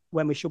that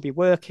when we should be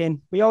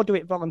working. We all do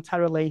it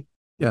voluntarily.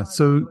 Yeah.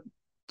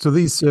 So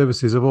these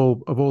services have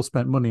all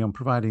spent money on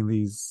providing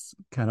these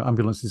kind of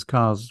ambulances,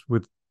 cars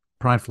with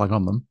pride flag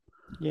on them.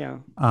 Yeah.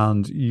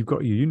 And you've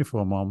got your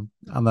uniform on,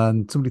 and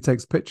then somebody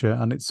takes a picture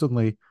and it's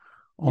suddenly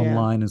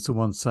online and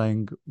someone's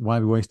saying, why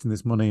are we wasting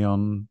this money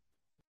on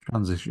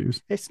trans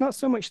issues? It's not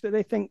so much that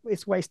they think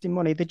it's wasting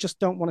money. They just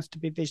don't want us to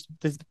be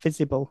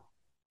visible.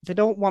 They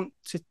don't want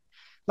to,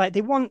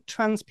 they want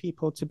trans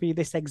people to be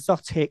this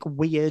exotic,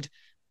 weird,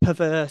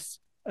 perverse,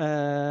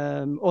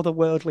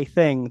 otherworldly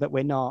thing that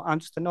we're not. I'm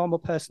just a normal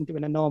person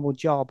doing a normal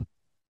job,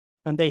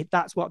 and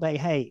that's what they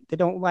hate. They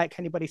don't like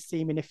anybody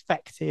seeming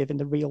effective in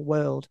the real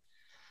world.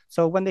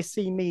 So when they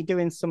see me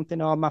doing something,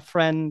 or my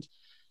friend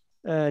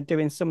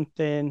doing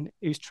something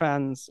who's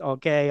trans or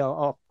gay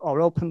or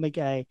openly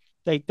gay,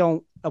 they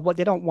don't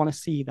want to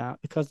see that,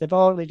 because they've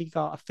already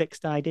got a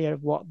fixed idea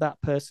of what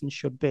that person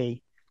should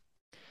be.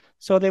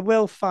 So they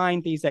will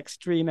find these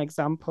extreme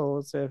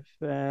examples of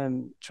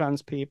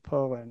trans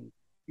people, and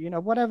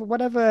whatever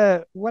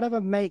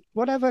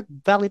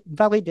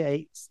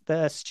validates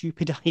their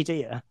stupid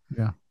idea.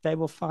 Yeah, they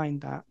will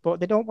find that. But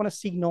they don't want to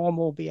see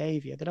normal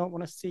behavior. They don't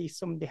want to see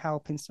somebody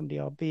helping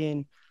somebody or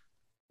being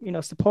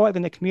supportive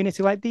in the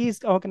community. Like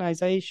these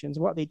organizations,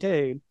 what they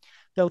do,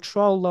 they'll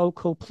troll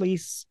local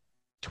police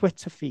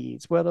Twitter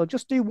feeds where they'll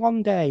just do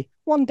one day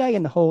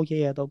in the whole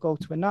year, they'll go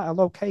to a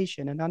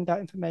location and hand out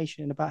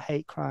information about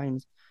hate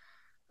crimes.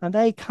 And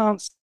they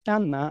can't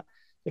stand that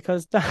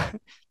because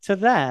to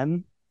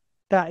them,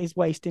 that is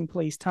wasting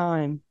police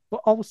time.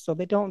 But also,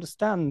 they don't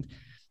understand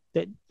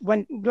that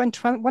when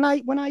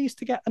I used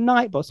to get a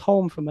night bus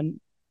home from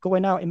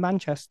going out in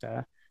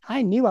Manchester,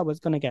 I knew I was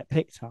going to get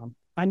picked on.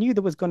 I knew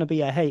there was going to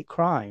be a hate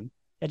crime.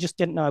 I just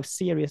didn't know how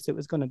serious it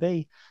was going to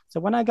be. So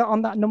when I got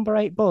on that number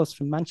 8 bus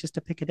from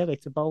Manchester Piccadilly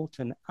to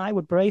Bolton, I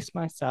would brace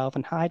myself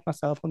and hide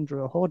myself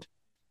under a hood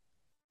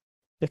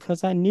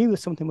because I knew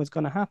something was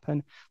going to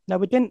happen. Now,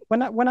 we didn't,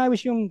 when I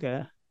was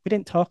younger, we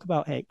didn't talk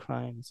about hate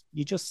crimes.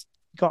 You just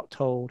got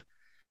told,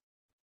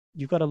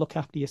 you've got to look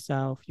after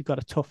yourself. You've got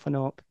to toughen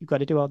up. You've got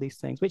to do all these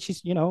things, which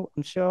is,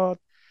 I'm sure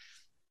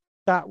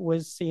that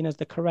was seen as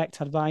the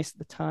correct advice at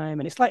the time.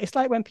 And it's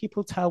like when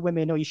people tell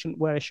women, oh, you shouldn't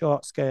wear a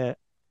short skirt.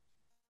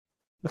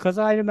 Because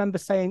I remember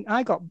saying,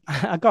 I got,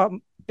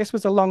 this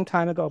was a long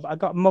time ago, but I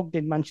got mugged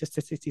in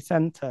Manchester City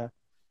Centre.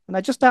 And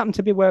I just happened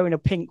to be wearing a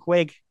pink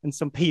wig and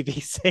some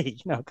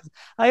PVC,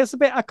 because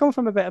I come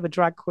from a bit of a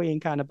drag queen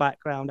kind of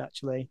background,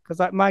 actually. Because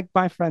like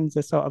my friends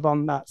are sort of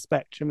on that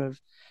spectrum of,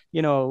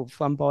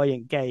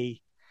 flamboyant gay,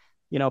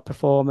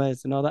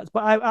 performers and all that.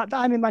 But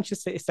I'm in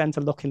Manchester City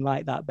Centre looking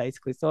like that,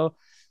 basically. So,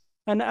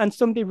 and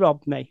somebody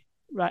robbed me,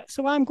 right?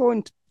 So I'm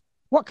going to,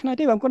 what can I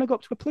do? I'm going to go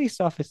up to a police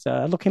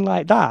officer looking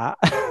like that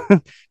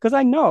because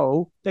I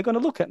know they're going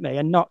to look at me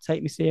and not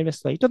take me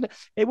seriously.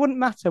 It wouldn't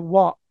matter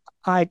what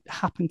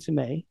happened to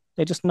me.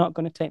 They're just not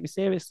going to take me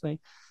seriously.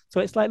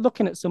 So it's like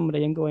looking at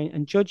somebody and going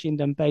and judging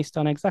them based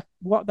on exactly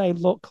what they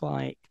look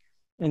like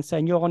and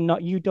saying,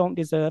 you don't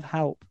deserve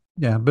help.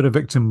 Yeah, a bit of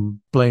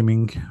victim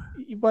blaming.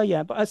 Well,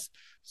 yeah, but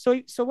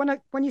so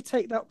when you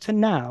take that to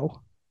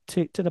now,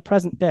 to the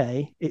present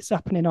day, it's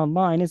happening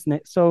online, isn't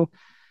it? So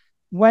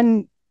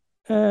when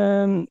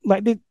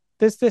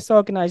there's this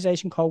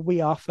organization called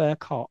We Are Fair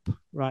Cop,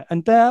 right?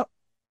 And their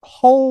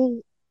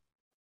whole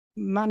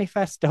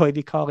manifesto, if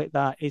you call it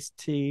that, is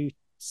to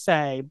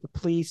say the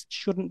police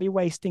shouldn't be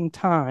wasting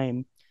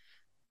time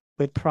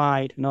with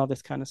pride and all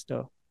this kind of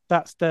stuff.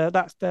 That's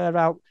their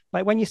out.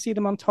 Like when you see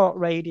them on talk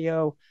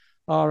radio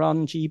or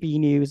on GB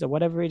News or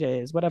whatever it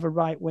is, whatever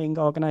right-wing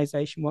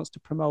organization wants to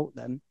promote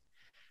them,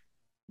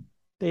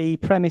 the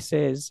premise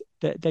is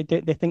that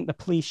they think the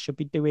police should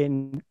be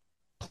doing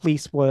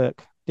police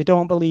work. They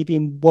don't believe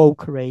in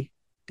wokery.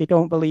 They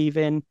don't believe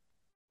in,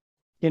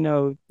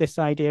 this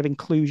idea of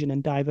inclusion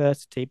and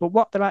diversity. But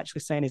what they're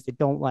actually saying is they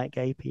don't like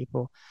gay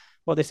people.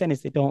 What they're saying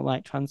is they don't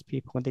like trans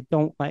people, and they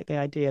don't like the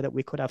idea that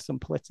we could have some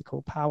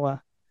political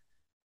power,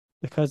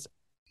 because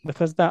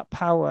that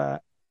power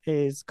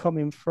is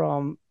coming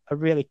from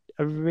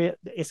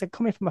it's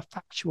coming from a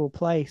factual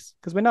place.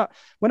 Because we're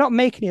not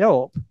making it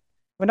up.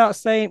 We're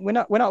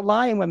not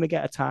lying when we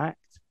get attacked.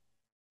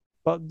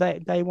 But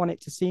they want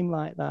it to seem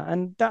like that.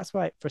 And that's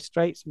why it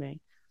frustrates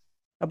me.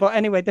 But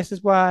anyway, this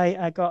is why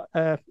I got,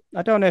 I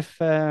don't know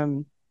if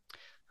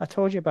I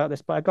told you about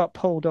this, but I got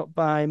pulled up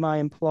by my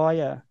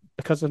employer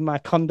because of my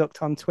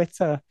conduct on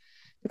Twitter.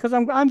 Because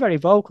I'm very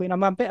vocal,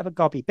 I'm a bit of a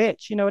gobby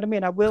bitch, you know what I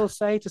mean? I will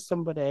say to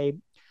somebody,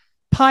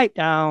 pipe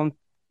down,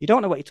 you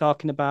don't know what you're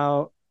talking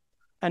about.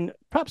 And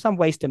perhaps I'm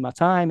wasting my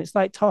time. It's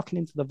like talking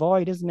into the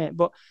void, isn't it?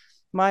 But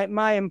my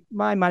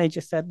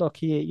manager said,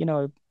 look,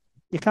 you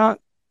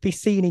can't be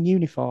seen in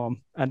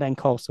uniform and then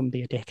call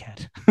somebody a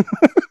dickhead.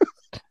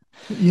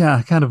 Yeah,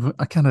 I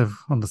kind of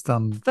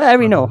understand.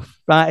 Fair enough,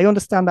 right? I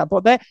understand that,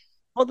 but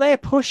they're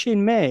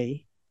pushing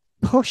me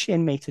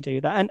to do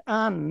that,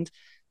 and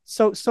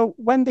so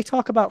when they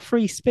talk about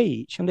free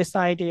speech and this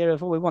idea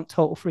of we want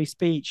total free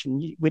speech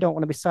and we don't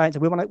want to be silenced,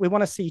 we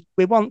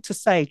want to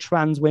say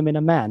trans women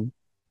are men.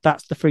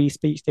 That's the free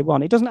speech they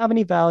want. It doesn't have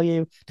any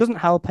value, doesn't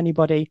help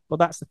anybody, but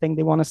that's the thing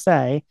they want to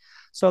say.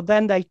 So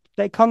then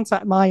they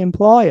contact my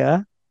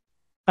employer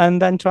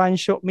and then try and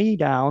shut me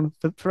down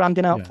for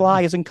handing out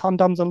flyers and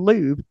condoms and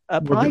lube.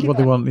 What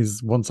they want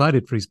is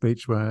one-sided free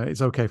speech where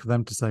it's okay for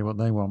them to say what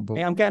they want. But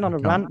I'm getting on a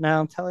rant now.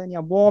 I'm telling you,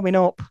 I'm warming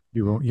up.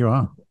 You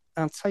are.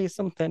 I'll tell you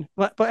something.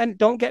 But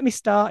don't get me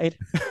started.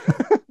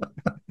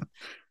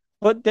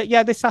 But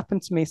this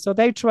happened to me. So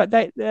they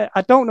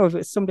I don't know if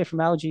it's somebody from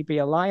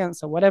LGB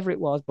Alliance or whatever it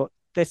was, but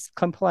this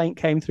complaint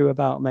came through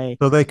about me.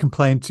 So they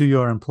complained to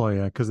your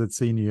employer because they'd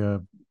seen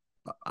your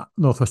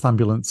Northwest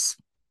Ambulance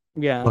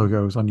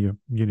logos on your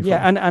uniform.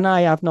 Yeah, and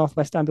I have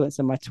Northwest Ambulance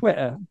in my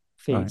Twitter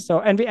feed. Right. So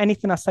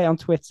anything I say on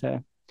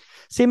Twitter.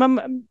 See,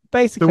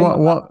 basically.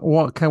 So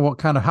what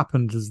kind of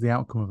happened as the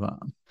outcome of that?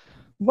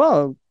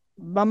 Well,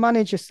 my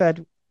manager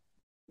said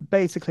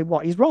basically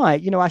what he's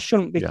right. I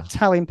shouldn't be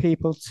telling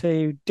people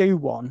to do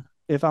one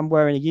if I'm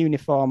wearing a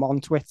uniform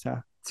on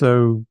Twitter.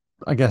 So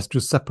I guess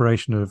just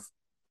separation of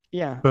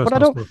but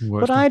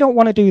I don't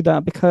want to do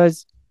that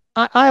because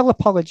I'll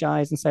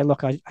apologize and say,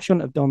 look, I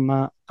shouldn't have done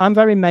that. I'm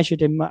very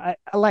measured in my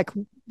like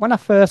when I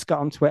first got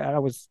on Twitter, I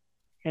was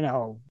effing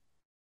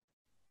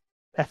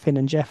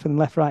and jeffing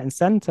left, right, and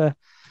center.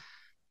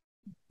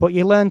 but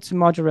you learn to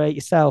moderate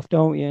yourself,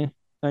 don't you?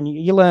 And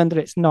you learn that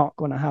it's not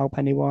going to help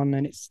anyone,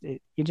 and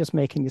you're just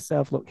making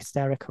yourself look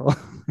hysterical.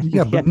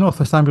 Yeah, but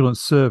Northwest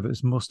Ambulance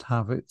Service must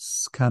have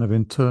its kind of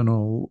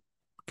internal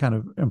kind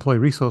of employee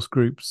resource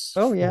groups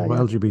for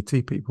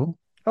LGBT people.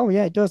 Oh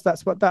yeah, it does.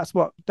 That's what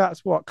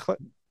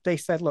they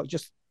said. Look,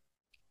 just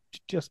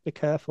be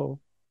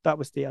careful. That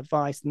was the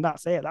advice, and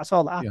that's it. That's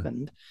all that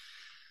happened. Yeah.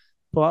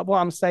 But what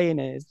I'm saying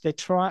is, they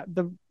try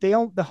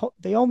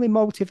the only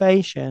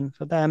motivation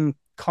for them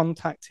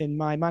contacting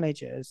my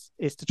managers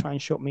is to try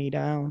and shut me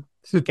down.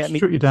 So shut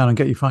you down and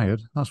get you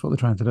fired. That's what they're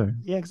trying to do.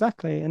 Yeah,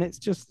 exactly. And it's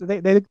just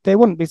they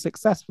wouldn't be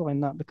successful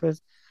in that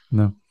because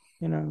no,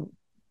 you know.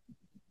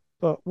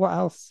 But what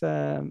else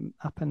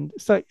happened?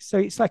 So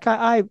it's like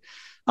I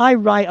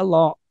write a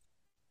lot.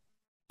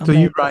 So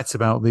you write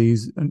about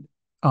these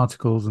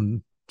articles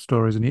and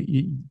stories, and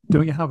you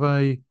don't you have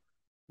a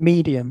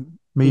Medium?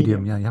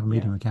 Yeah, you have a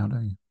Medium account,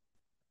 don't you?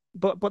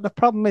 But the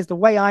problem is the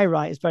way I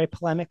write is very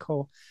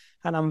polemical,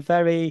 and I'm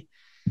very,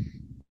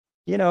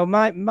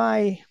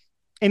 my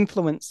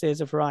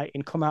influences of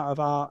writing come out of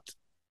art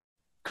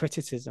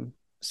criticism.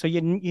 So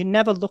you're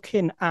never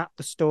looking at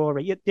the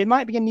story. There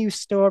might be a news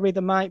story,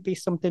 there might be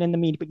something in the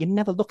media, but you're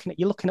never looking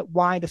at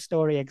why the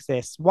story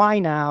exists. Why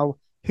now?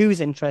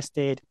 Who's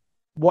interested?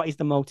 What is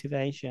the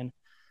motivation?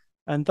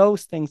 And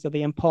those things are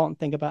the important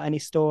thing about any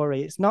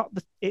story. It's not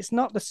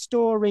the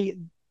story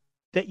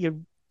that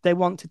they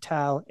want to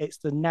tell. It's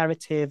the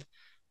narrative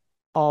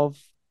of,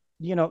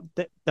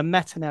 the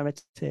meta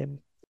narrative.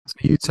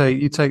 So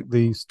you take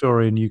the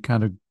story and you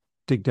kind of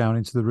dig down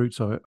into the roots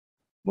of it.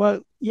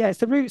 Well, yeah, it's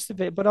the roots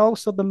of it, but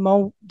also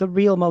the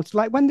real motive.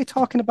 Like when they're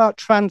talking about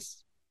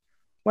trans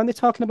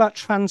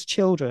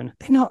children,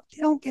 they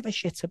don't give a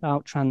shit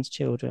about trans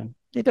children.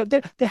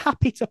 They're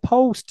happy to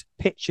post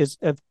pictures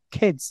of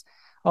kids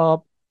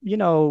or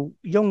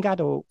young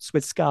adults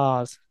with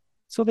scars.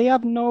 So they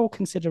have no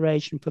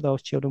consideration for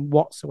those children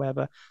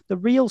whatsoever. The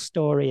real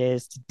story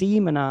is to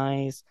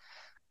demonize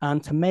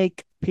and to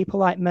make people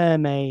like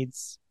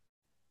mermaids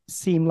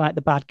seem like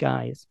the bad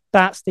guys.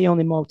 That's the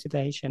only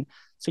motivation.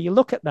 So you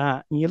look at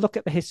that and you look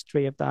at the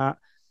history of that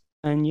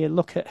and you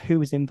look at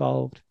who's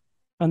involved.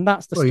 And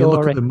that's the story. You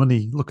look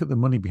at the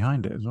money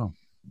behind it as well.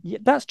 Yeah,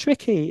 that's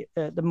tricky.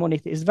 The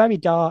money is very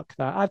dark.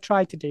 That I've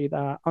tried to do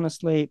that.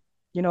 Honestly,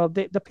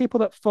 the people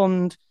that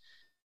fund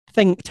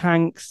think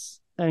tanks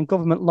and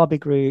government lobby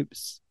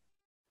groups.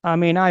 I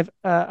mean, I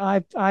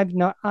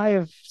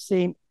have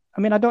seen. I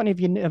mean, I don't know if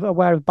you're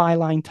aware of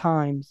Byline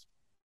Times,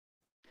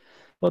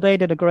 but they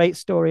did a great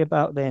story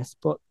about this,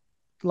 but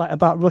like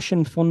about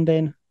Russian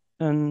funding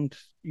and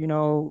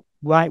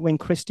right-wing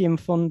Christian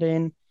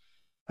funding,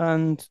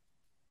 and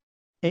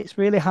it's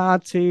really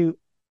hard to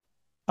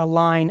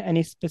align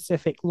any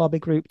specific lobby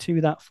group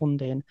to that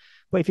funding.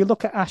 But if you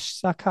look at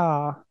Ash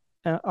Sakar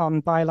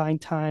on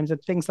Byline Times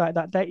and things like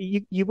that,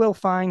 you will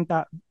find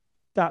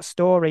that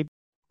story.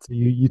 So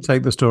you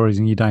take the stories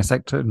and you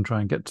dissect it and try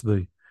and get to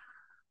the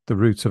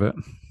roots of it.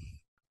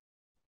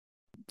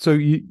 So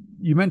you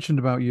mentioned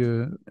a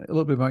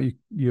little bit about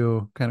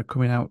your kind of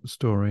coming out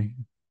story,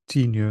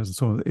 teen years, and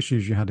some of the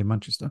issues you had in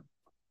Manchester.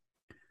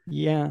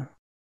 Yeah.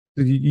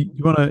 Do you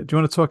want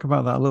to talk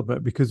about that a little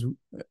bit, because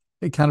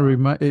it kind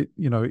of it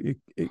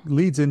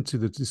leads into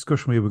the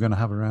discussion we were going to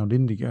have around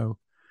Indigo,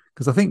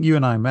 because I think you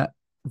and I met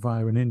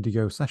via an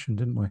Indigo session,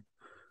 didn't we?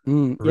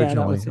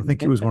 Originally, I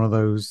think it was one of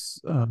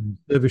those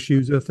service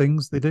user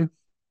things they do.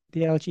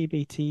 The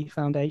LGBT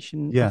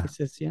Foundation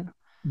offices,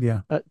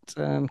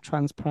 at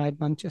Trans Pride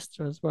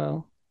Manchester as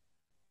well.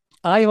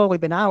 I've only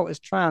been out as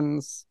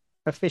trans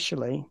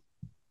officially,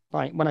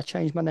 like when I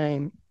changed my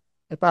name,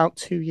 about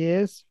 2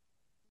 years.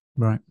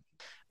 Right.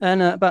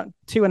 And about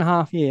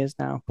 2.5 years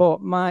now.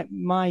 But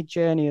my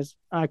journey is,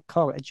 I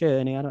call it a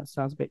journey. I know it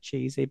sounds a bit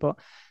cheesy, but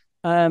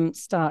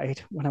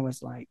started when I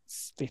was like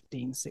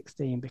 15,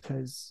 16,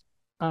 because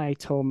I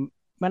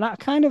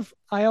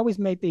always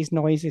made these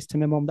noises to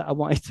my mum that I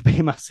wanted to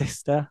be my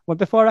sister, well,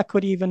 before I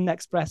could even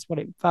express what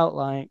it felt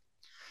like.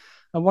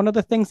 And one of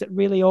the things that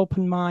really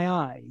opened my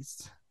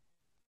eyes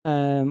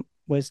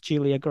was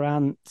Julia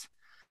Grant.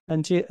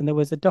 And there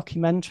was a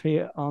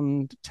documentary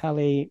on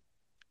telly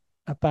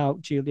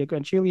about Julia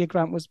Grant. Julia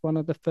Grant was one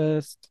of the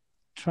first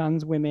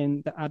trans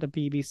women that had a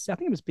BBC. I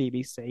think it was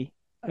BBC.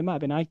 It might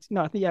have been. I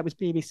think it was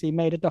BBC.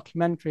 Made a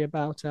documentary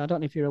about her. I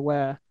don't know if you're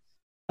aware.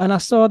 And I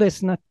saw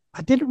this, and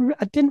I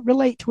didn't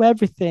relate to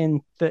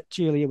everything that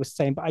Julia was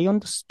saying, but I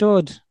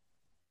understood,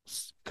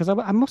 because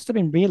I must have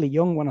been really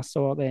young when I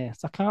saw this.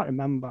 I can't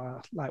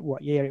remember like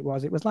what year it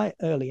was. It was like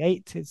early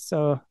 80s,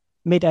 so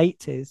mid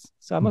 80s.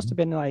 So I must have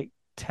been like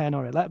 10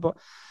 or 11. But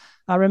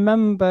I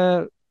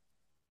remember.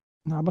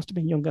 No, I must have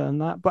been younger than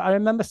that. But I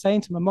remember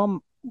saying to my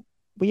mum,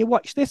 will you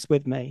watch this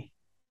with me?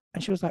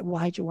 And she was like,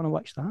 why do you want to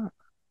watch that?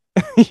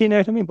 You know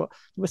what I mean? But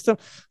it was so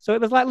it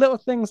was like little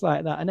things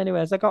like that. And anyway,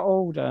 as I got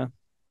older,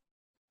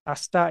 I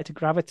started to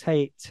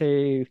gravitate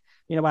to,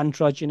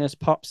 androgynous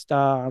pop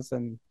stars.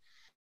 And,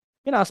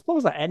 I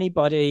suppose that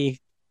anybody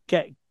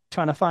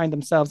trying to find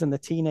themselves in the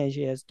teenage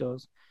years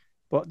does.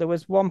 But there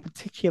was one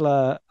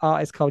particular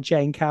artist called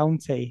Jane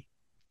County.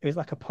 It was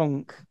like a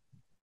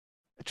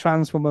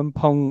trans woman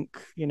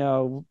punk,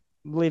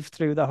 lived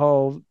through the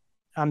whole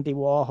Andy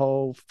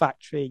Warhol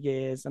factory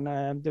years.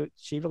 And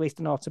she released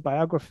an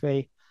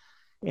autobiography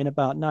in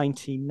about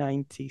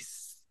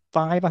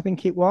 1995, I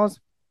think it was.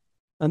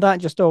 And that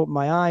just opened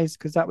my eyes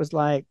because that was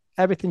like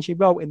everything she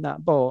wrote in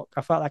that book.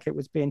 I felt like it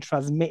was being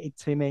transmitted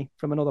to me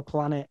from another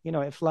planet.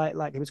 It felt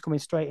like it was coming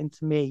straight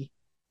into me,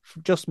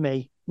 just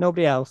me,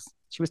 nobody else.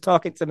 She was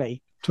talking to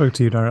me. Talk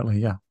to you directly,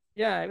 yeah.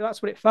 Yeah,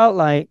 that's what it felt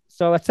like.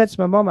 So I said to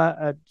my mum,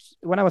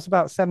 when I was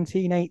about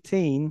 17,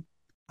 18,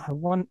 I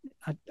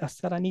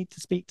said I need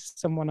to speak to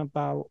someone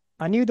about.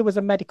 I knew there was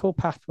a medical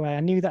pathway. I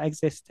knew that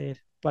existed,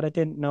 but I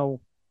didn't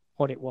know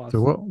what it was.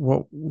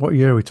 So what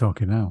year are we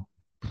talking now?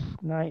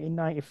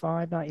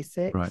 1995,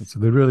 96. Right. So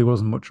there really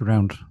wasn't much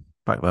around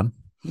back then.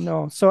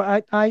 No. So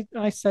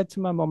I said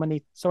to my mum,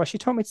 so she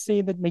told me to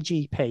see my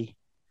GP,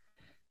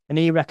 and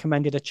he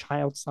recommended a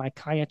child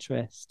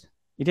psychiatrist.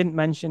 He didn't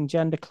mention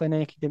gender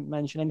clinic. He didn't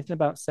mention anything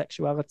about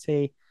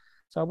sexuality.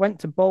 So I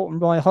went to Bolton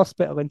Royal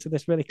Hospital into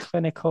this really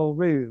clinical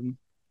room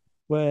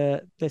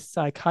where this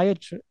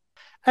psychiatrist,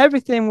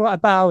 everything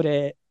about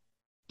it,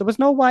 there was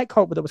no white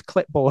coat, but there was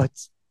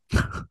clipboards.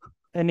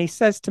 And he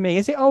says to me,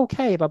 is it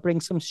okay if I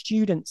bring some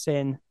students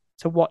in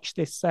to watch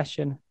this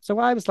session? So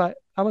I was like,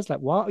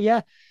 what?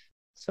 Yeah.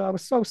 So I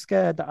was so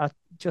scared that I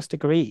just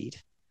agreed.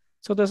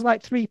 So there's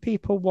like 3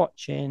 people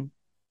watching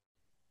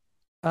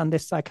and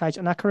this psychiatrist.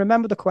 And I can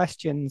remember the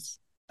questions.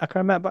 I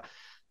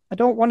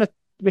don't want to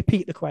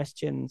repeat the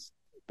questions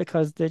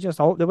because they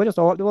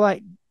were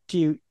like,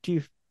 do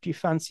you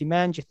fancy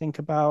men? Do you think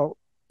about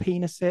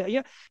penises?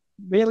 Yeah,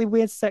 really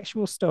weird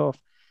sexual stuff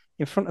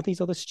in front of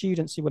these other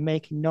students who were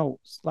making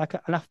notes.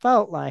 And I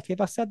felt like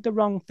if I said the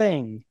wrong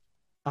thing,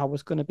 I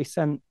was going to be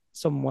sent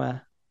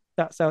somewhere.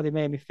 That's how they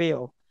made me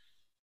feel.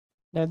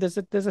 Now, there's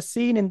a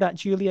scene in that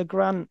Julia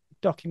Grant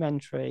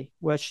documentary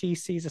where she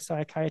sees a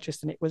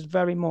psychiatrist, and it was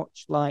very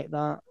much like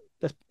that.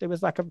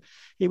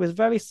 He was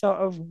very sort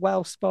of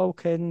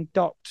well-spoken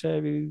doctor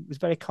who was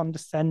very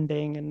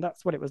condescending, and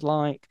that's what it was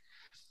like.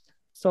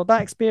 So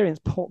that experience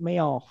put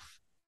me off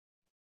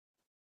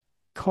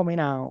coming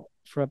out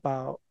for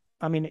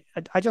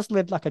I just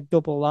lived like a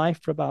double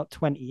life for about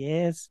 20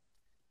 years.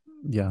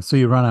 Yeah, so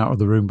you ran out of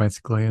the room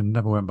basically and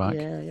never went back.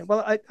 Yeah.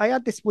 Well, I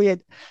had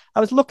I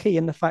was lucky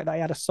in the fact that I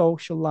had a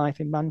social life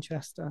in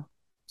Manchester.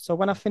 So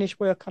when I finished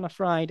work on a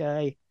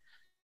Friday,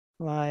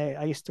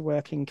 I used to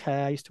work in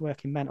care, I used to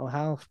work in mental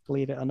health,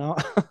 believe it or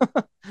not.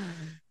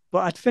 But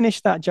I'd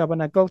finish that job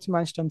and I'd go to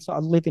Manchester and sort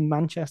of live in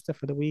Manchester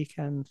for the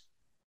weekend.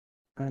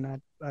 And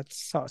I'd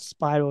sort of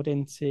spiraled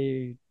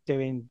into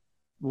doing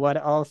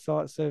all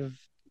sorts of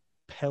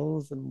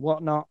pills and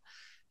whatnot,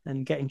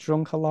 and getting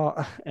drunk a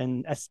lot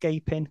and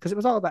escaping, because it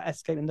was all about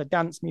escaping. The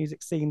dance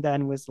music scene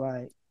then was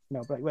like,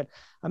 but I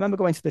remember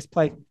going to this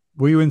place.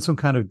 Were you in some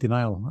kind of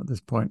denial at this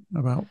point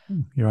about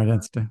your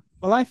identity?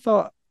 Well, I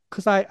thought,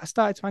 because I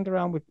started to hang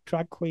around with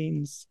drag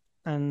queens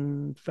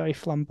and very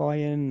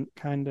flamboyant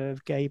kind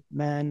of gay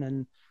men,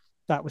 and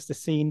that was the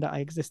scene that I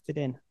existed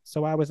in.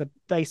 So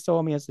they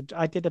saw me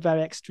I did a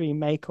very extreme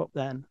makeup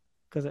then,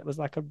 because it was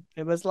like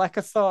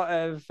a sort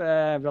of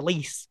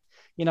release,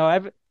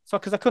 so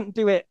because I couldn't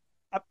do it.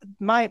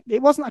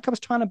 It wasn't like I was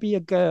trying to be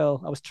a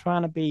girl. I was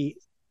trying to be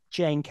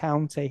Jane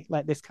County,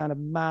 like this kind of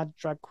mad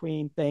drag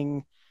queen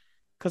thing,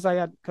 because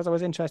I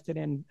was interested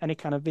in any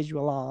kind of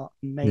visual art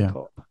and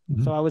makeup. Yeah.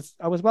 Mm-hmm. So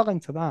I was well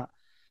into that.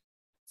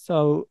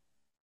 So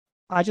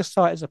I just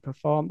saw it as a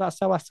perform. That's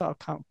how I sort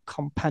of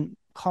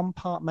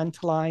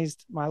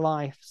compartmentalized my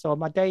life. So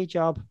my day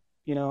job,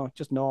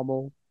 just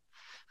normal,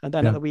 and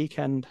then at the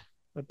weekend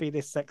would be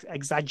this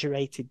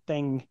exaggerated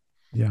thing.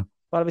 Yeah.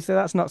 But obviously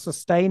that's not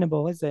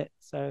sustainable, is it?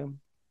 So,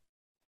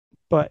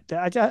 but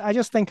I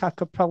just think I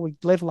could probably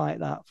live like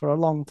that for a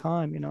long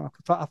time.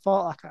 I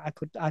thought like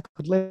I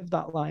could live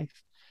that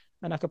life,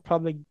 and I could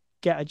probably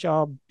get a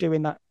job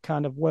doing that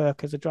kind of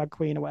work as a drag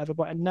queen or whatever.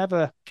 But I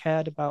never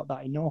cared about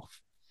that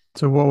enough.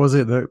 So what was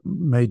it that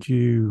made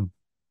you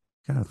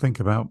kind of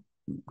think about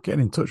getting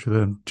in touch with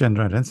a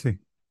gender identity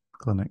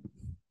clinic?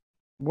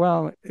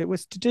 Well, it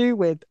was to do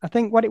with, I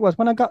think what it was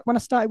when I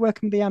started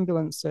working with the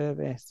ambulance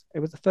service, it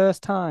was the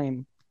first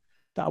time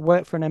that I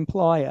worked for an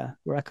employer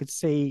where I could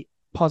see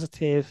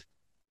positive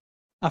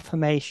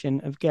affirmation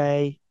of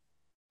gay,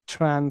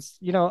 trans,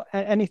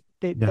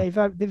 they're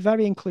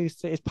very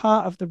inclusive. It's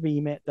part of the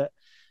remit that,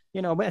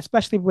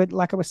 especially with,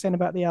 like I was saying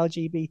about the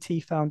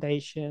LGBT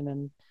Foundation,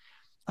 and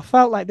I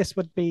felt like this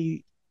would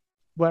be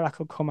where I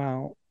could come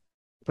out,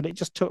 but it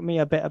just took me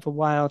a bit of a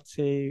while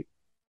to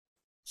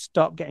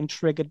stop getting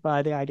triggered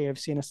by the idea of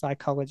seeing a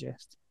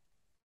psychologist.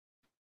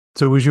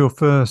 So was your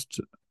first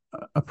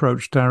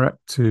approach direct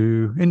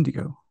to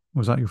Indigo?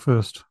 Was that your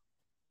first?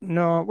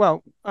 No,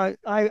 well,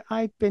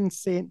 I'd been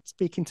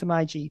speaking to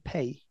my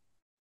GP,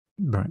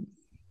 right,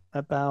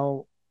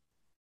 about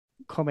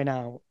coming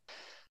out.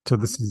 So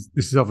this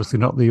is obviously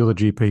not the other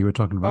GP we're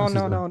talking about.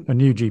 Oh, no. A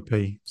new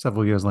GP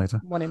several years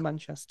later. One in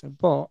Manchester.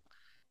 But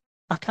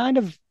I kind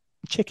of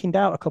chickened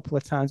out a couple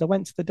of times. I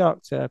went to the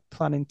doctor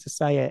planning to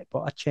say it,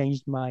 but I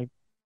changed my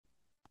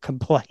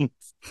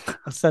complaints.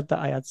 I said that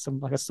I had some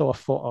like a sore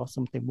foot or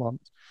something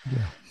once.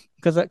 Yeah.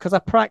 Because I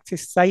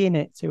practiced saying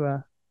it to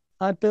her.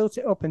 I built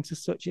it up into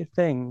such a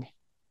thing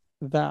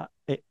that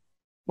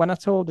when I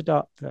told the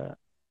doctor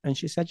and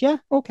she said, "Yeah,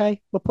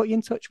 okay, we'll put you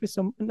in touch with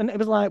some," and it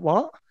was like,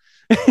 "What?"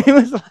 It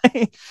was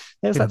like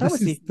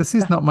this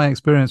is not my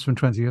experience from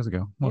 20 years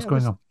ago. What's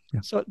going on?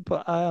 Yeah. So,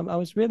 but I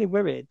was really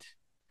worried.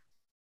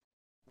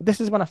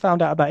 This is when I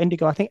found out about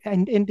Indigo. I think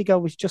Indigo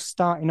was just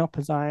starting up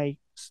as I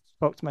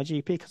spoke to my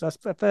GP, because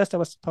at first I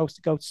was supposed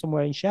to go to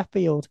somewhere in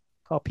Sheffield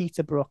called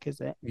Peterbrook,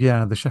 is it?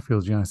 Yeah, the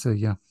Sheffield GIC,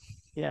 yeah.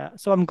 Yeah,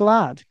 so I'm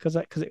glad because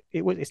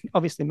it's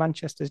obviously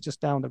Manchester's just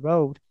down the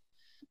road.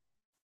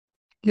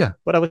 Yeah,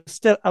 but I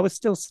was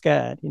still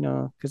scared,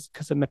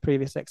 because of my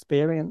previous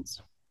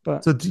experience.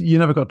 But so you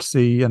never got to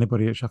see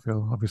anybody at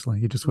Sheffield. Obviously,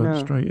 you just went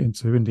straight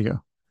into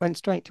Indigo. Went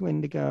straight to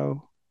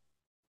Indigo.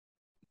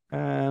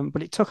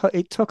 But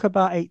it took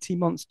about 18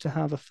 months to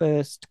have a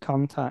first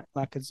contact,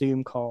 like a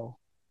Zoom call,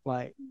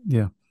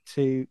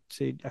 to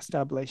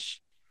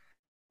establish,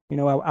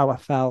 how I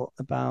felt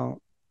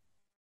about,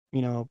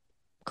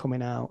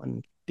 coming out,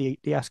 and they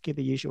ask you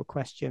the usual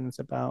questions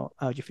about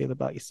how do you feel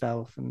about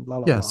yourself and blah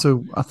blah blah.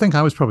 So I think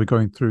I was probably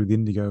going through the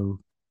Indigo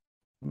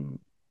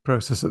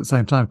process at the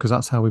same time, because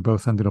that's how we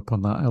both ended up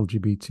on that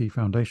LGBT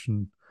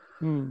Foundation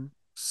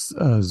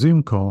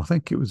Zoom call. I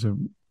think it was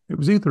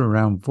either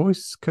around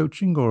voice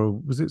coaching, or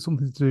was it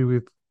something to do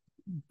with?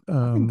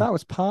 I think that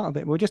was part of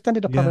it. We just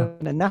ended up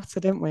having a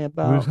natter, didn't we?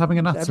 About we were having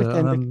a natter,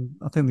 and then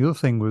I think the other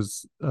thing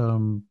was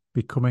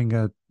becoming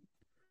a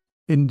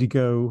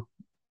Indigo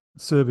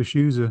service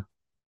user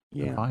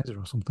advisor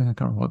or something. I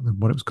can't remember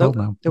what it was called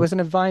now. There was an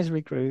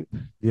advisory group,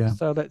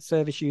 so that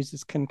service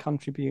users can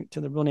contribute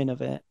to the running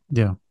of it.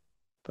 Yeah,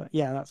 but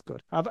yeah, that's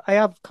good. I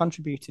have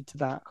contributed to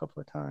that a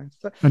couple of times.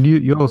 And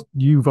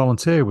you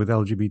volunteer with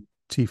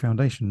LGBT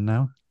Foundation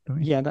now,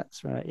 don't you? Yeah,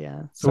 that's right.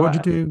 Yeah. So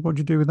what do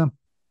you do with them?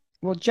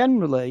 Well,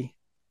 generally,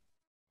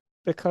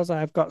 because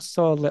I've got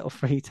so little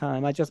free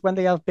time, when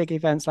they have big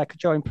events like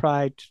Join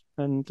Pride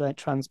and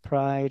Trans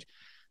Pride,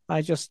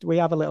 we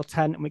have a little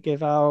tent and we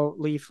give out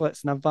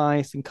leaflets and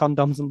advice and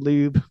condoms and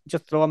lube,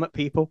 just throw them at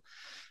people.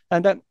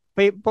 And then,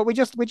 but we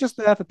just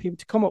there for people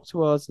to come up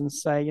to us and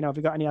say, have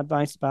you got any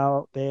advice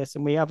about this?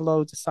 And we have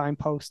loads of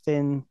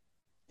signposting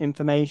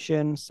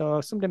information. So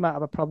if somebody might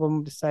have a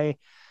problem, to say,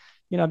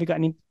 have you got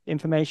any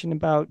information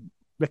about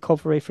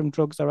recovery from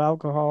drugs or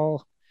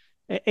alcohol?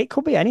 It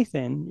could be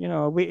anything,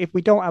 if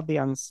we don't have the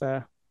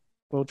answer,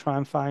 we'll try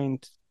and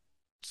find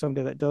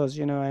somebody that does,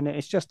 and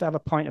it's just to have a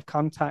point of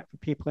contact for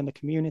people in the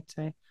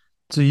community.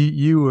 So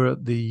you were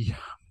at the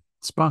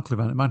Sparkle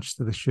event at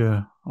Manchester this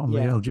year on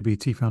the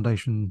LGBT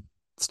Foundation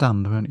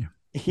stand, weren't you?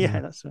 Yeah,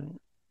 that's right.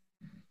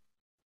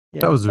 Yeah,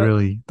 that was a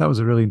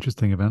really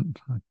interesting event.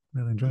 I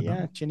really enjoyed that.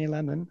 Yeah, Ginny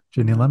Lemon.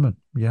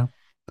 Yeah.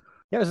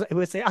 Yeah, it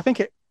was. I think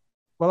it.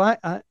 Well,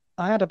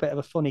 I had a bit of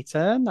a funny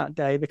turn that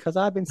day, because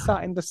I'd been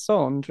sat in the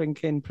sun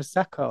drinking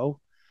prosecco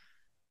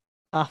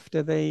after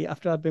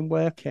I'd been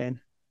working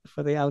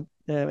for the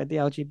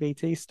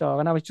LGBT store,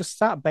 and I was just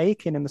sat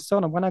baking in the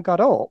sun. And when I got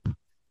up,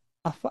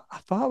 I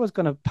thought I was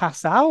going to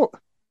pass out.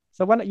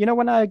 So when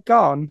I had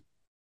gone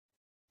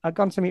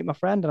to meet my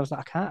friend, and I was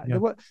like, I can't.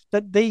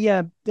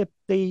 Yeah.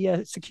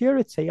 The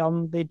security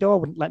on the door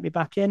wouldn't let me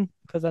back in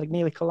because I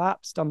nearly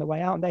collapsed on the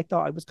way out, and they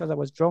thought it was because I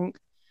was drunk.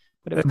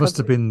 But it must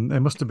have been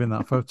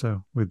that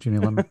photo with Ginny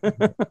Lemon.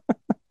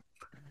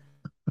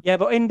 Yeah,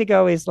 but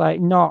Indigo is like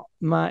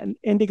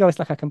Indigo is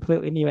like a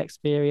completely new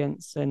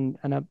experience and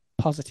a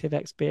positive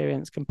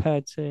experience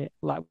compared to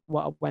like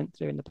what I went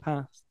through in the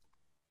past.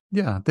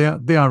 Yeah,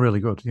 they are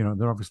really good.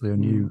 They're obviously a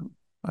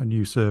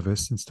new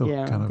service and still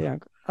kind of. Yeah,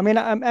 I mean,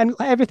 and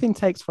everything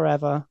takes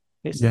forever.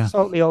 It's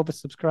totally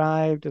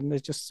oversubscribed, and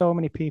there's just so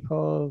many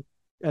people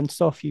and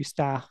so few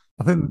staff.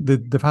 I think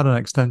they've had an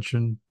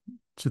extension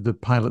to the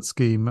pilot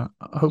scheme.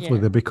 Hopefully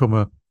they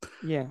become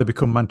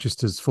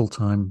Manchester's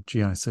full-time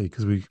GIC,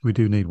 because we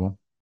do need one.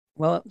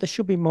 Well, there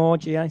should be more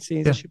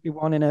GICs. There should be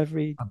one in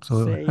every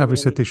city, every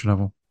city should have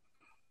one.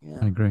 Yeah.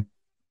 I agree.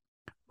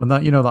 And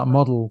that that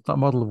model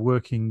of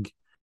working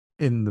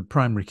in the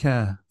primary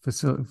care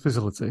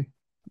facility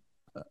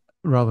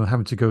rather than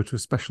having to go to a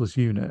specialist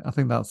unit, I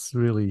think that's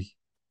really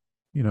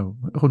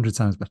 100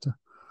 times better.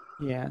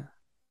 Yeah.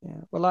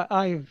 Well,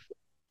 I've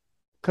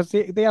because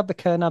they have the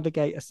Care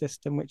Navigator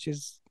system, which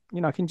is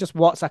I can just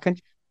WhatsApp.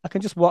 I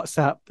can just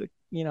WhatsApp.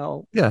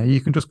 Yeah,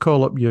 you can just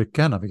call up your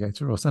Care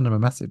Navigator or send them a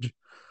message,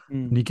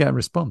 and you get a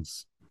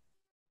response.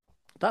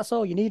 That's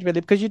all you need,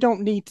 really, because you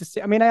don't need to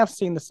see. I mean, I have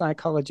seen the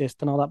psychologist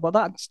and all that, but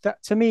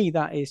that to me,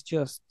 that is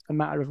just a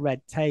matter of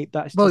red tape.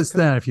 It's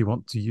there if you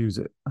want to use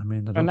it. I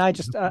mean,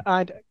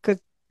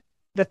 because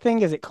the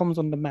thing is, it comes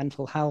under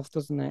mental health,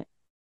 doesn't it?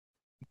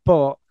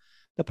 But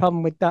the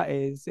problem with that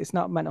is it's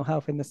not mental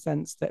health in the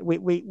sense that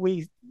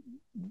we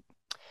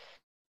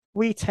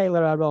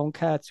tailor our own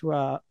care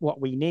to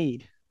what we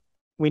need.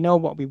 We know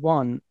what we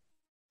want.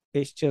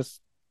 It's just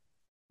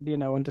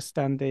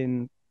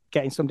understanding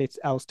getting somebody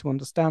else to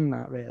understand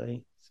that,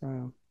 really.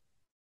 So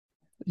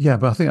Yeah,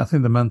 but I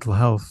think the mental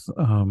health,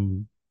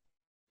 the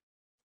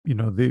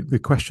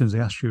questions they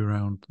ask you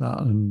around that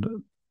and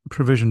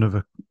provision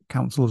of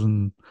counselors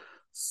and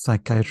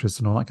psychiatrists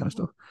and all that kind of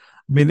stuff.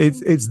 I mean,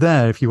 it's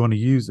there if you want to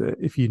use it,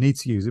 if you need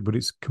to use it, but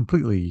it's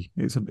completely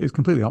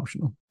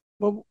optional.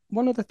 Well,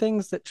 one of the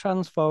things that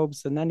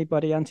transphobes and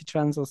anybody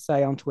anti-trans will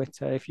say on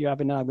Twitter, if you have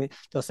an argument,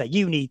 they'll say,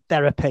 you need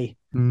therapy.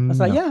 I was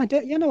like, yeah, I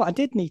did. You know what? I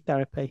did need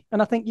therapy. And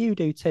I think you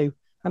do too.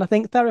 And I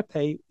think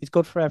therapy is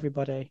good for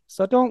everybody.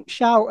 So don't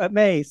shout at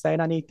me saying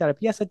I need therapy.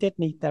 Yes, I did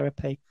need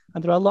therapy.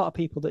 And there are a lot of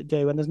people that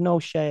do. And there's no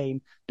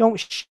shame. Don't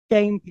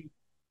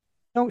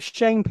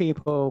shame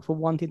people for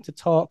wanting to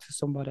talk to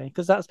somebody.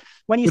 Because that's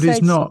when you say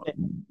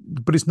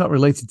but it's not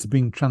related to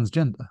being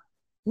transgender.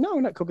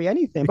 No, that could be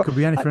anything. It could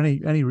be for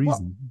any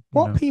reason.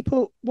 What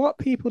people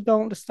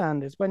don't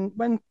understand is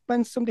when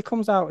somebody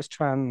comes out as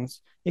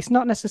trans, it's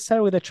not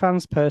necessarily the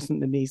trans person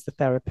that needs the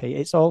therapy.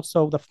 It's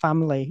also the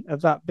family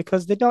of that,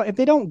 because if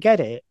they don't get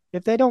it,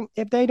 if they don't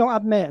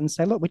admit and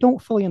say, look, we don't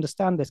fully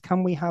understand this,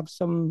 can we have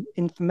some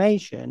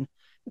information?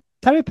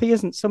 Therapy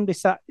isn't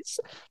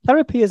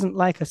therapy isn't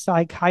like a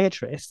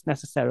psychiatrist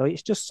necessarily.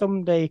 It's just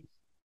somebody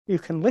who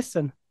can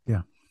listen.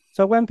 Yeah.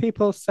 So when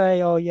people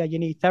say, oh, yeah, you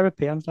need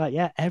therapy, I'm like,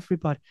 yeah,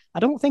 everybody. I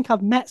don't think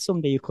I've met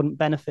somebody who couldn't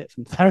benefit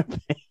from therapy.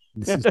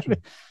 This is true.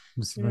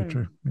 This is very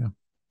true. Yeah.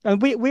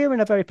 And we're in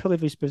a very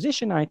privileged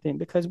position, I think,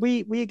 because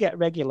we get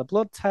regular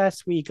blood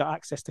tests, we got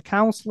access to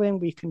counselling,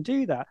 we can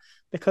do that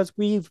because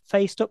we've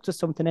faced up to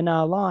something in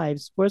our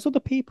lives. Whereas other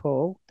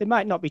people, they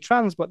might not be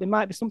trans, but they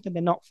might be something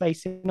they're not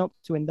facing up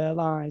to in their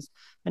lives.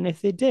 And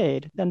if they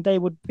did, then they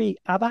would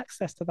have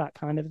access to that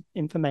kind of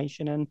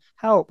information and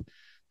help.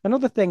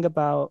 Another thing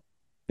about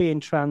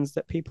being trans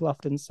that people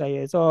often say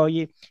is,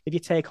 if you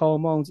take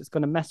hormones, it's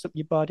going to mess up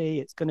your body,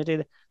 it's going to do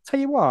that. Tell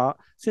you what,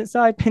 since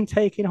I've been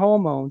taking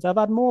hormones, I've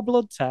had more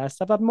blood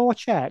tests, I've had more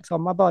checks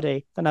on my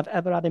body than I've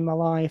ever had in my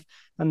life.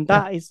 And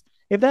that is,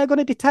 if they're going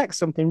to detect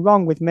something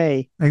wrong with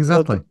me,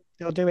 exactly,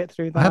 they'll do it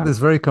through that. I had this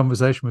very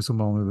conversation with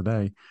someone the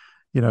other day.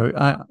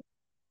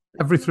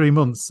 Every 3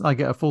 months I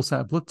get a full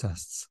set of blood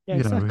tests. Yeah,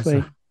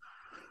 exactly.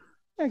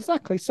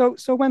 Exactly. So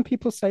when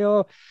people say,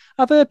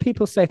 I've heard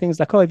people say things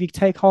like, if you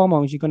take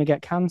hormones, you're going to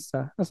get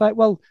cancer. I was like,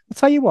 well, I'll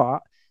tell you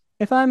what,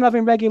 if I'm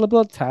having regular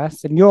blood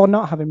tests and you're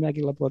not having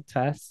regular blood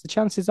tests, the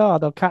chances are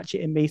they'll catch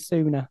it in me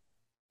sooner.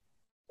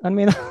 I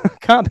mean, I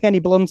can't be any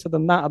blunter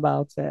than that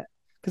about it.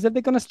 Because if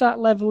they're going to start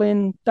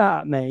leveling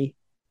that at me,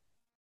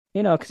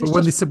 because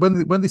when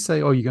they say,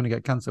 you're going to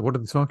get cancer, what are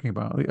they talking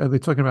about? Are they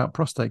talking about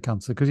prostate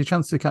cancer? Because your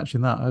chances of catching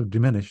that are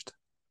diminished.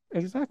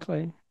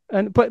 Exactly.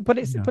 But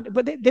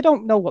they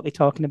don't know what they're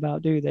talking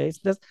about, do they?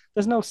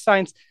 There's no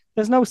science,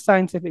 there's no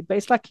scientific. But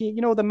it's like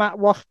the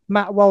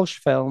Matt Walsh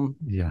film,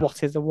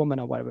 What Is a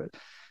Woman or whatever.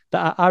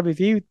 That I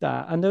reviewed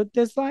that, and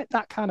there's like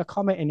that kind of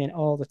comment in it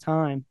all the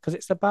time because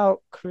it's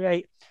about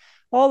the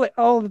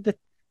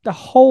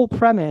whole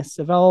premise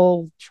of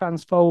all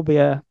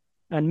transphobia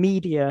and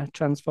media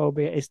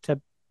transphobia is to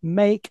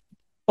make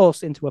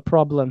us into a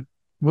problem.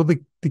 Well, they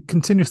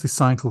continuously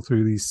cycle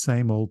through these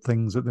same old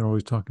things that they're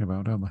always talking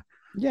about, don't they?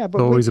 Yeah, but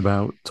it's always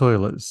about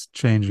toilets,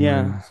 changing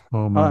rooms,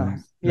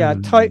 hormones.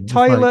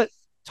 Toilets,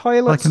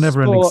 like a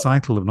never-ending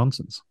cycle of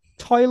nonsense.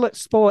 Toilet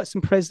sports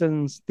and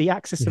prisons, the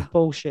axis of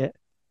bullshit.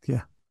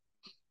 Yeah,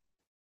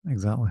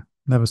 exactly.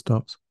 Never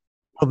stops.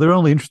 Well, they're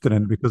only interested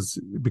in it because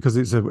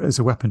it's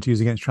a weapon to use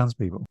against trans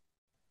people.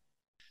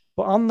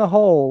 But on the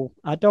whole,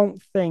 I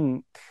don't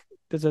think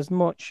there's as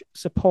much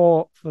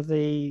support for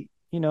the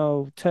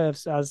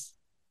TERFs as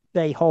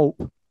they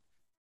hope.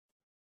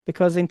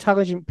 Because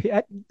intelligent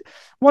people,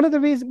 one of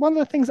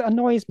the things that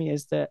annoys me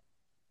is that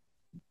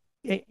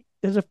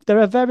there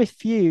are very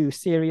few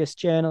serious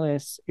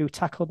journalists who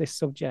tackle this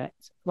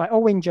subject. Like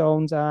Owen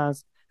Jones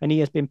has, and he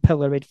has been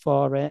pilloried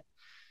for it.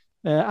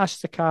 Ash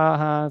Sakar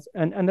has,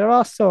 and there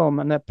are some,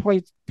 and there are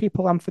probably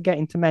people I'm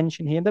forgetting to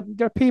mention here.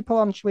 There are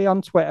people actually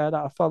on Twitter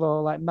that I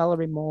follow, like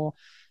Mallory Moore,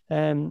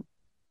 who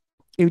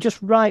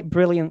just write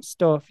brilliant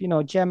stuff.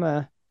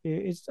 Gemma,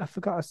 I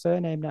forgot her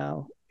surname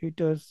now, who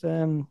does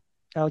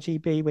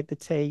LGB with the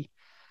T.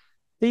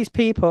 These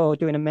people are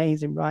doing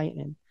amazing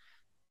writing,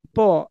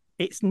 but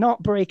it's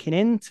not breaking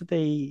into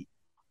the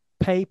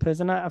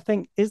papers. And I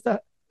think is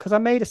that because I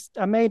made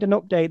an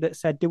update that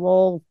said, do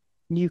all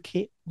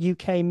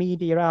UK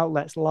media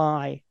outlets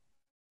lie?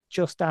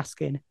 Just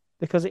asking,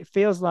 because it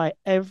feels like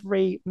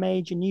every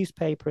major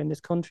newspaper in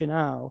this country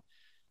now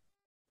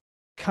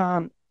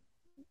can't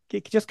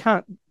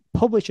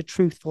publish a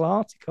truthful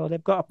article.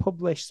 They've got to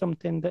publish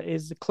something that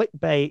is a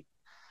clickbait,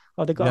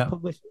 or they've got to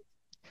publish.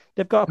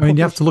 You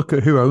have to look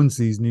at who owns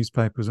these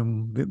newspapers,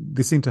 and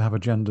they seem to have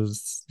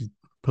agendas,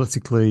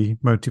 politically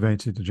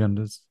motivated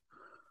agendas.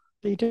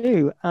 They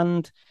do,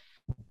 and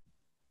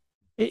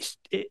it's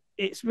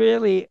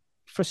really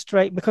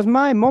frustrating because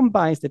my mum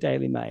buys the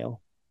Daily Mail,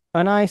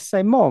 and I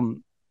say,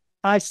 Mum,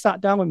 I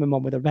sat down with my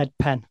mum with a red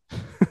pen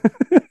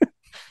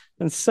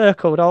and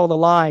circled all the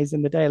lies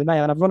in the Daily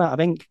Mail, and I've run out of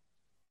ink.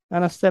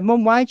 And I said,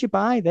 Mum, why'd you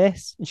buy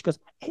this? And she goes,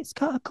 it's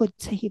got a good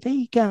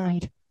TV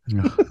guide.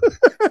 Yeah.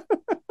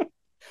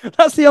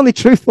 That's the only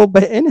truthful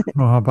bit in it.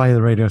 Well, I'll buy you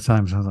the Radio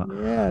Times. How's that?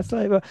 Yeah, it's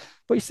like,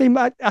 but you see,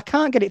 I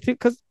can't get it through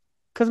because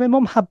my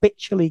mum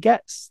habitually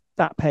gets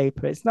that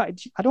paper. It's not.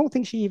 I don't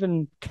think she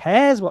even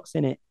cares what's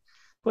in it.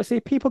 But see,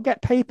 people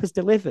get papers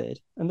delivered,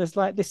 and there's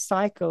like this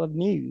cycle of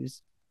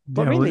news.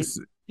 But Yeah, really, it's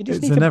you just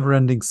a need to.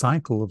 never-ending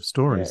cycle of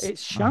stories. Yeah,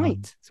 it's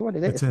shite. So what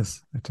it is. It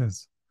is. It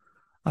is.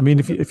 I mean,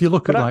 if you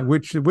look at But like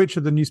which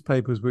of the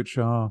newspapers which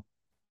are,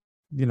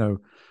 or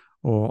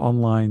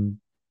online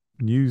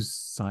news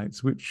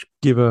sites which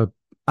give a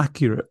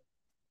accurate.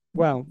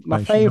 Well,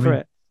 my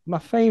favorite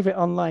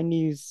online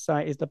news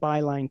site is the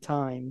Byline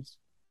Times.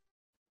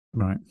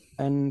 Right.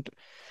 And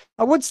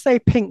I would say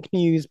Pink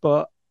News,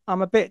 but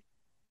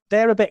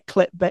they're a bit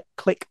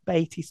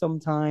clickbaity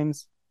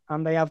sometimes,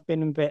 and they have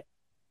been a bit.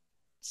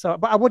 So,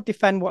 but I would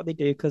defend what they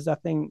do because I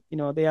think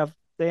they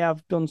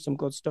have done some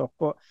good stuff.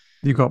 But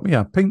you got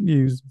Pink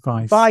News,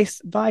 Vice.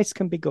 Vice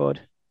can be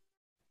good.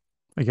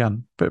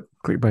 Again, bit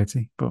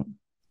clickbaity, but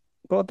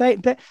they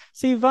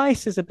see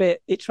Vice is a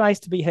bit. It tries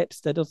to be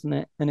hipster, doesn't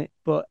it?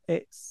 But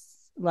it's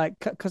like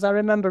because I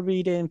remember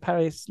reading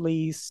Paris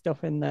Lee's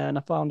stuff in there, and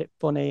I found it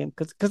funny, and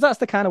because that's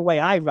the kind of way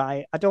I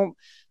write. I don't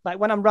like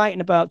when I'm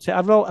writing about it.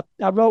 I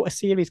wrote a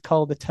series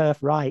called The Turf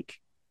Reich.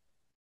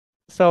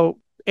 So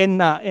in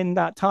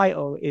that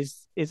title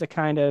is a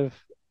kind of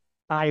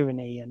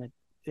irony, and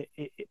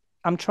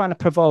I'm trying to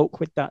provoke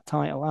with that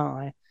title, aren't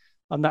I?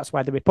 And that's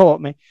why they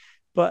report me.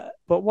 But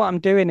what I'm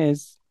doing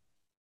is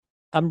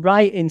I'm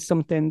writing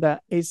something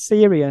that is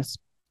serious,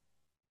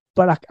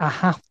 but I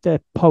have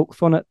to poke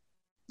fun at.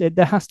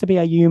 There has to be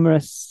a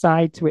humorous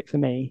side to it for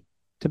me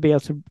to be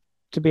able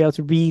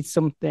to read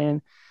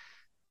something,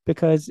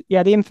 because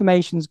the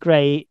information's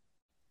great.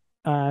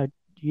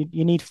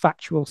 You need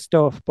factual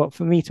stuff, but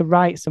for me to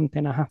write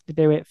something, I have to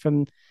do it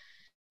from,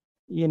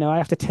 I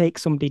have to take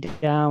somebody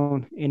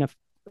down in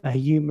a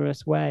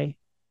humorous way.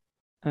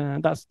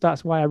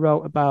 That's why I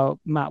wrote about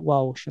Matt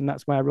Walsh, and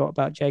that's why I wrote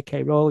about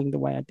J.K. Rowling the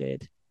way I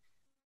did.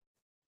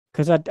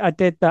 Because I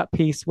did that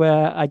piece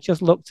where I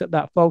just looked at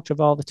that photo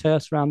of all the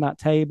TERFs around that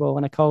table,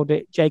 and I called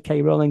it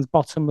J.K. Rowling's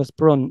bottomless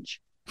brunch.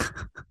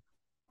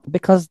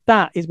 Because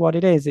that is what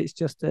it is. It's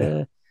just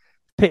that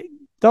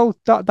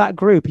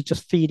group is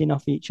just feeding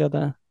off each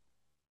other.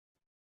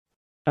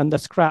 And the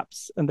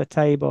scraps and the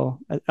table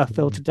are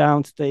filtered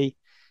down to the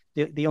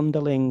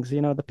underlings,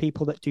 the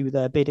people that do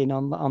their bidding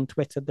on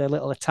Twitter, their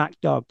little attack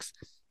dogs.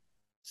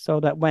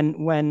 So that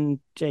when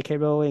J.K.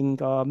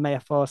 Rowling or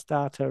Maya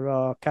Forstater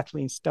or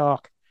Kathleen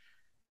Stork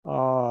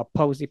or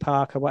Posey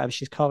Park or whatever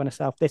she's calling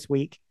herself this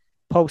week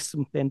post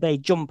something, they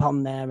jump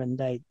on there and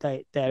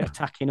they're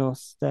attacking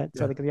us.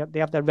 So they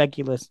have their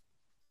regulars.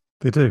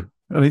 They do,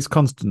 and it's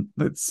constant.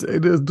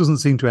 It doesn't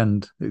seem to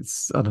end.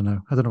 I don't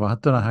know how I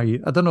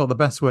don't know what the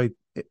best way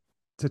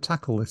to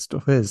tackle this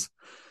stuff is.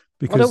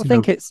 Because I don't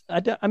think it's.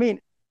 I mean,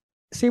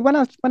 see, when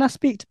I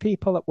speak to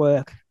people at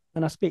work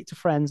and I speak to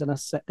friends and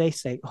they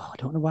say, "Oh, I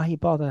don't know why you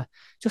bother.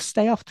 Just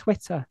stay off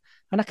Twitter."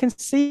 And I can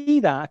see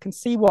that. I can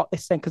see what they're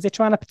saying because they're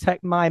trying to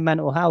protect my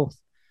mental health.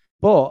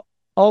 But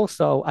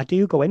also, I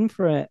do go in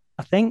for it.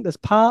 I think there's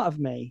part of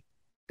me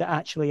that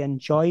actually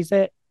enjoys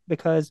it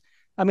because,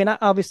 I mean,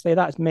 obviously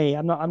that's me.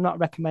 I'm not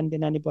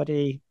recommending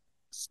anybody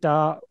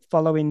start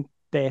following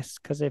this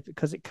because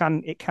it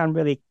can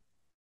really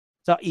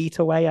start eat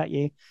away at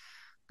you.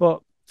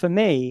 But for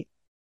me,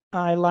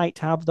 I like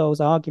to have those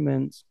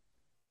arguments.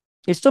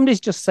 If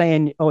somebody's just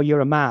saying, "Oh, you're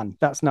a man,"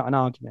 that's not an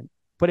argument.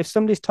 But if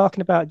somebody's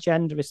talking about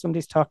gender, if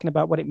somebody's talking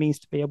about what it means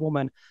to be a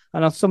woman,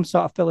 and on some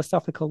sort of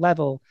philosophical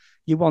level,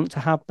 you want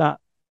to have that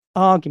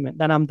argument,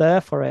 then I'm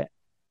there for it.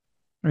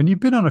 And you've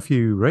been on a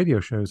few radio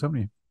shows, haven't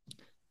you?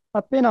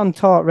 I've been on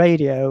talk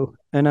radio,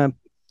 but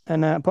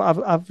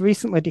I've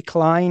recently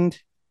declined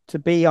to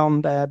be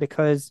on there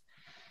because,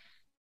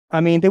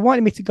 I mean, they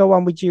wanted me to go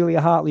on with Julia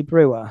Hartley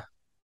Brewer,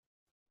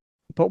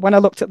 but when I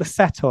looked at the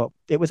setup,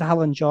 it was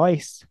Alan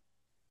Joyce.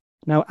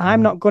 Now,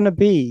 I'm not going to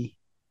be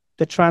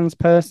the trans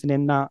person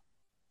in that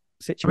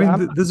situation. I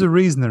mean, there's a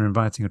reason they're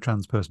inviting a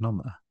trans person on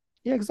there.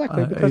 Yeah,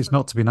 exactly. It's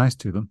not to be nice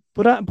to them.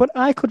 But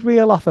I could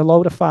reel off a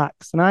load of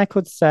facts and I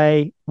could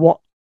say what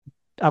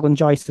Alan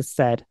Joyce has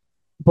said,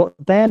 but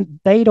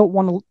then they don't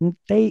want to.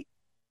 They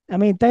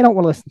don't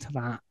want to listen to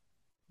that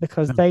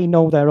because they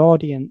know their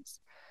audience.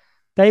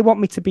 They want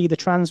me to be the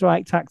trans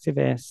rights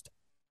activist,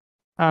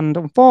 and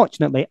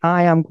unfortunately,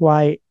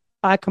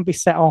 I can be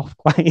set off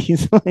quite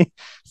easily.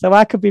 So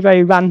I could be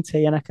very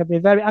ranty and I could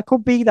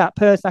be that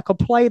person. I could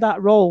play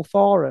that role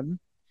for them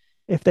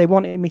if they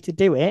wanted me to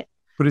do it.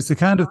 But it's the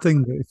kind of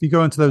thing that if you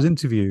go into those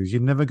interviews,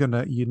 you're never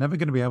gonna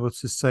be able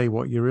to say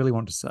what you really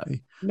want to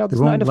say. No, there's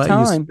not enough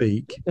time. You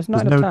speak. There's no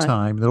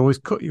time. They'll always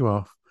cut you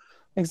off.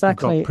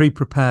 Exactly. They've got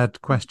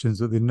pre-prepared questions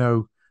that they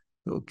know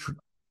that'll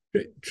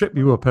trip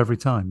you up every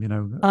time.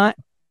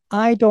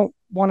 I don't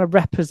want to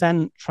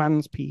represent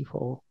trans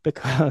people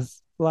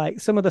because, like,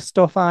 some of the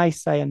stuff I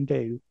say and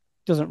do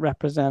doesn't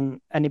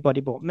represent anybody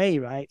but me,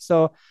 right?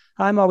 So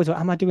I'm always like,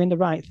 am I doing the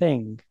right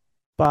thing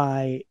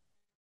by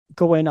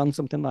go in on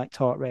something like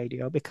talk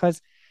radio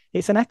because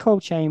it's an echo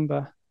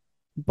chamber.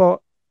 But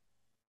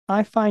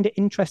I find it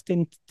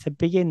interesting to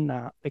be in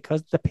that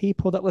because the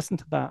people that listen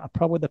to that are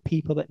probably the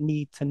people that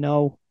need to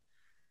know.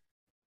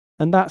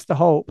 And that's the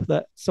hope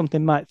that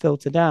something might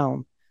filter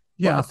down.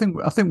 Yeah, I think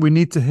we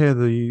need to hear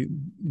the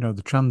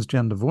the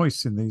transgender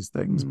voice in these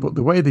things, but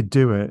the way they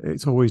do it,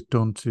 it's always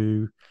done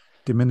to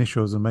diminish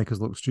us and make us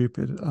look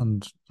stupid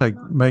and take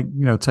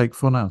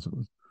fun out of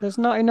us. There's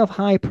not enough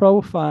high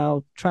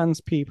profile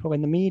trans people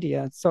in the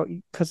media, so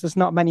because there's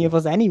not many of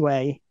us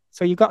anyway.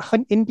 So you've got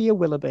India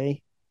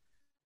Willoughby,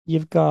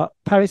 you've got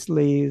Paris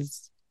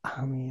Lees.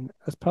 I mean,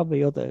 there's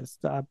probably others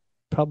that I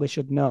probably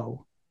should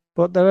know,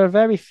 but there are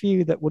very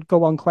few that would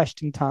go on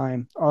Question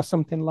Time or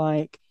something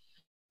like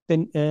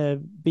the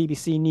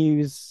BBC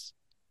News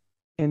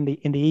in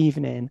the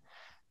evening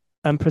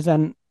and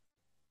present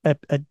a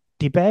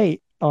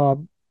debate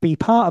or be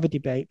part of a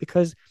debate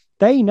because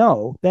they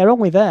know they're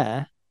only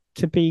there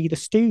to be the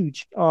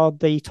stooge or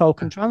the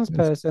token trans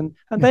person,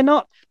 and they're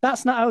not.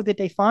 That's not how they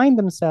define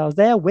themselves.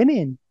 They're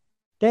women.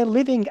 They're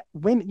living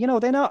women.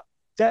 They're not.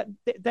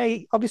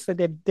 They obviously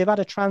they've had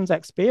a trans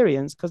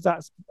experience because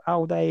that's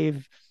how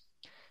they've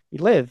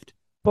lived,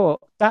 but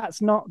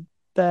that's not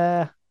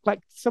their.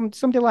 Like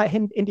somebody like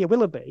India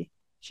Willoughby,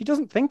 she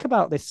doesn't think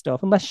about this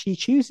stuff unless she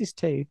chooses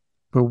to.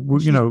 But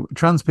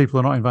trans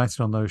people are not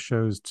invited on those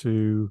shows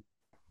to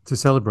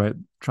celebrate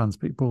trans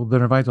people.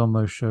 They're invited on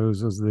those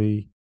shows as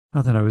the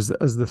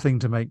the thing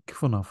to make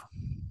fun of.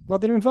 Well,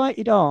 they're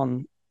invited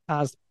on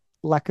as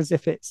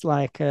if it's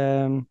like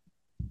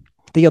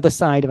the other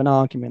side of an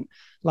argument.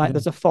 Like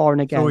there's a for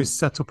and against. It's always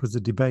set up as a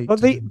debate.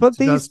 Let's debate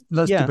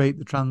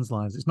the trans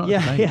lives. It's not.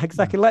 Yeah,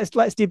 exactly. Let's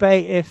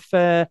debate if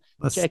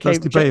let's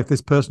debate if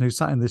this person who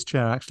sat in this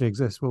chair actually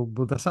exists. Well,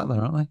 they're sat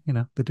there, aren't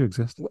they? They do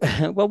exist.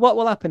 Well, what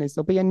will happen is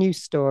there'll be a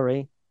news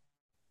story.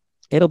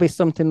 It'll be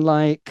something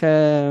like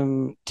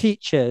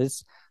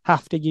teachers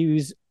have to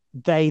use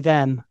they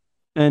them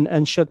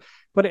and should.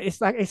 But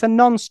it's a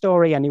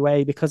non-story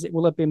anyway because it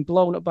will have been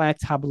blown up by a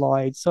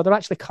tabloid. So they're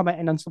actually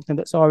commenting on something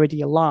that's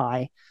already a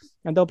lie,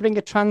 and they'll bring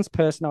a trans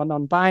person or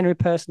non-binary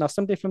person or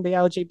somebody from the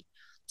LGBT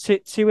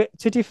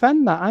to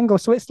defend that angle.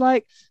 So it's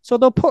so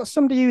they'll put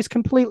somebody who's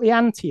completely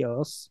anti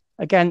us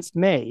against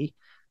me.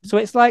 So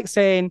it's like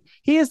saying,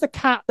 here's the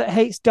cat that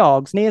hates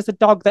dogs and here's the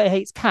dog that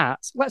hates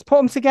cats. Let's put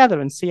them together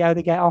and see how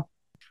they get on.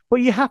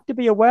 But you have to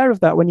be aware of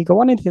that when you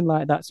go on anything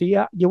like that. So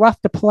you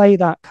have to play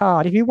that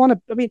card if you want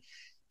to. I mean,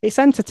 it's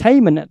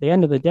entertainment at the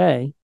end of the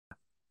day,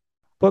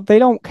 but they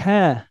don't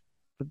care.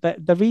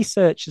 The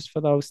researchers for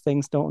those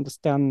things don't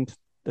understand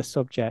the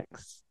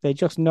subjects. They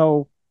just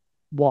know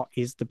what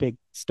is the big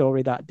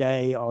story that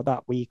day or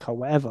that week or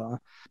whatever.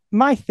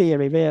 My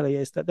theory really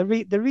is that the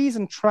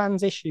reason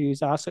trans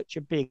issues are such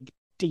a big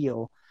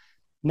deal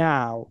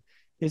now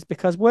is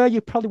because where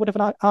you probably would have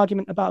an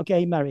argument about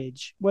gay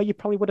marriage, where you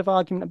probably would have an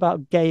argument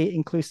about gay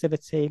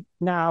inclusivity,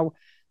 now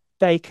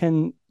they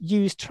can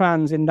use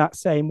trans in that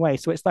same way.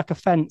 So it's like a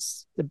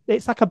fence.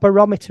 It's like a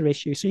barometer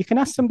issue. So you can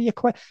ask somebody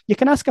you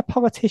can ask a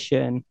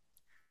politician,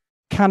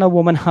 can a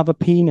woman have a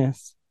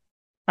penis?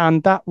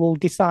 And that will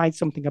decide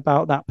something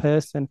about that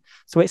person.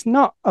 So it's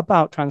not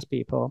about trans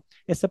people.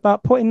 It's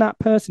about putting that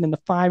person in the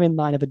firing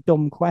line of a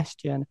dumb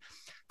question.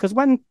 Because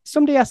when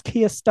somebody asked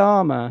Keir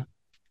Starmer,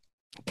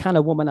 can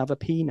a woman have a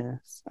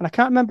penis? And I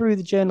can't remember who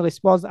the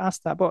journalist was that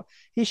asked that, but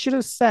he should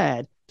have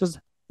said, does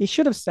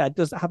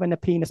having a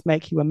penis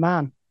make you a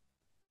man?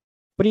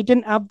 But he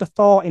didn't have the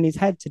thought in his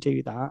head to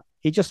do that.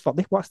 He just thought,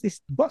 what's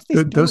this?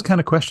 Those kind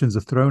of questions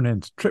are thrown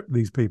in to trip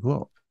these people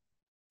up.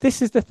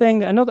 This is the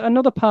thing.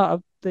 Another part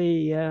of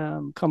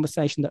the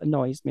conversation that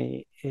annoys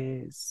me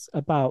is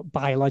about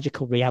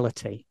biological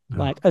reality. Oh.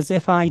 Like, as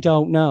if I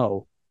don't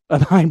know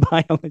about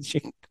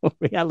biological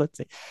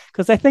reality.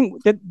 Because I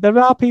think that there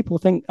are people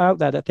out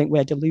there that think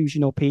we're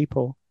delusional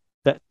people,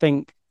 that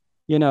think,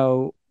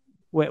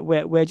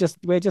 we're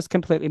just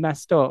completely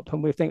messed up,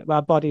 and we think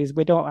our bodies,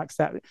 we don't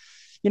accept it.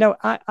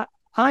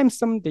 I'm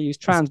somebody who's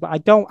trans, but I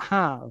don't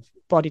have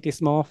body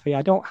dysmorphia.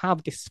 I don't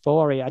have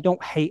dysphoria. I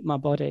don't hate my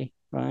body,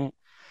 right?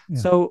 Yeah.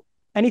 So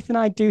anything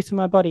I do to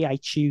my body, I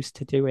choose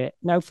to do it.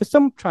 Now, for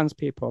some trans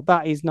people,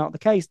 that is not the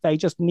case. They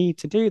just need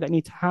to do. They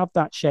need to have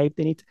that shape.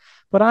 They need to,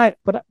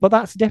 but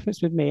that's the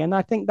difference with me. And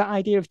I think that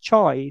idea of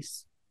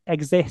choice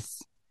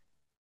exists.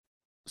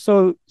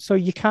 So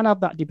you can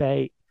have that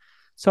debate.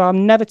 So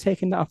I'm never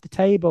taking that off the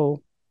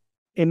table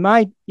in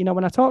my,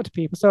 when I talk to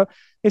people. So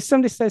if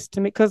somebody says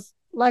to me, because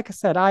like I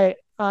said,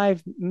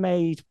 I've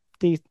made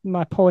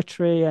my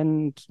poetry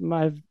and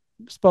my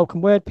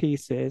spoken word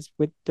pieces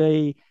with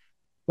the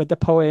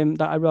poem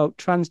that I wrote,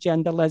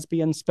 transgender,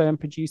 lesbian, sperm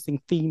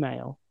producing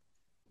female.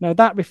 Now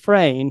that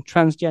refrain,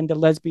 transgender,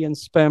 lesbian,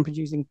 sperm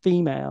producing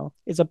female,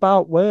 is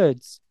about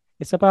words.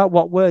 It's about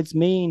what words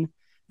mean.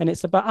 And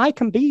it's about, I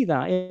can be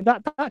that.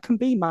 That can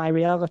be my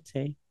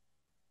reality.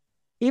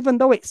 Even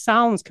though it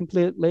sounds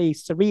completely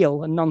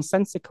surreal and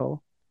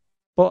nonsensical,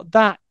 but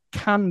that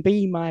can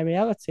be my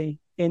reality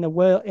in the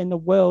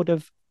world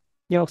of,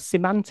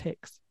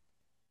 semantics.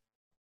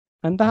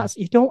 And that's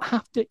you don't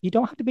have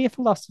to be a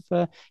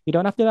philosopher. You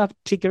don't have to have a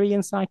degree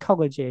in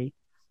psychology.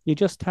 You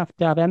just have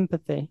to have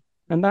empathy.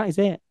 And that is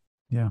it.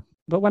 Yeah.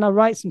 But when I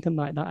write something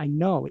like that, I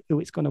know who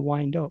it's going to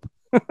wind up.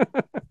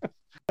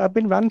 I've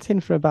been ranting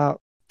for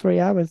about 3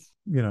 hours.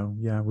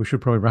 Yeah, we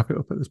should probably wrap it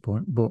up at this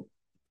point. But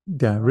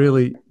yeah,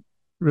 really,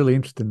 really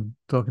interesting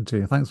talking to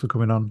you. Thanks for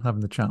coming on,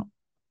 having the chat.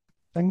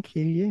 Thank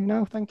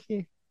you. Thank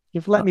you.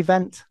 You've let me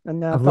vent.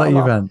 And I've let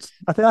you vent.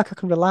 I feel like I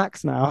can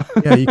relax now.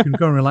 Yeah, you can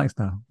go and relax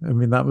now. I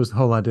mean, that was the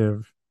whole idea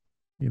of,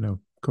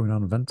 coming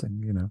on and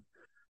venting,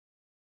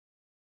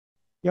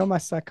 You're my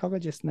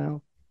psychologist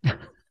now.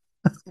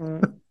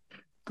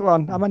 Go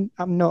on.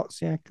 I'm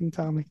nuts. Yeah, can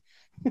tell me.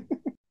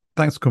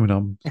 Thanks for coming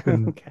on.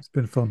 It's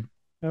been fun.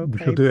 Okay. We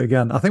should do it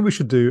again. I think we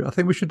should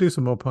do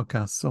some more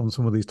podcasts on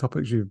some of these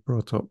topics you've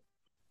brought up.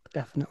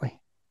 Definitely.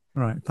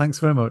 All right. Thanks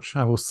very much.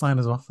 I will sign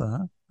us off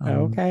there.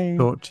 Okay.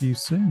 Talk to you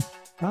soon.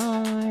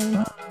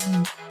 Bye.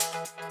 Bye.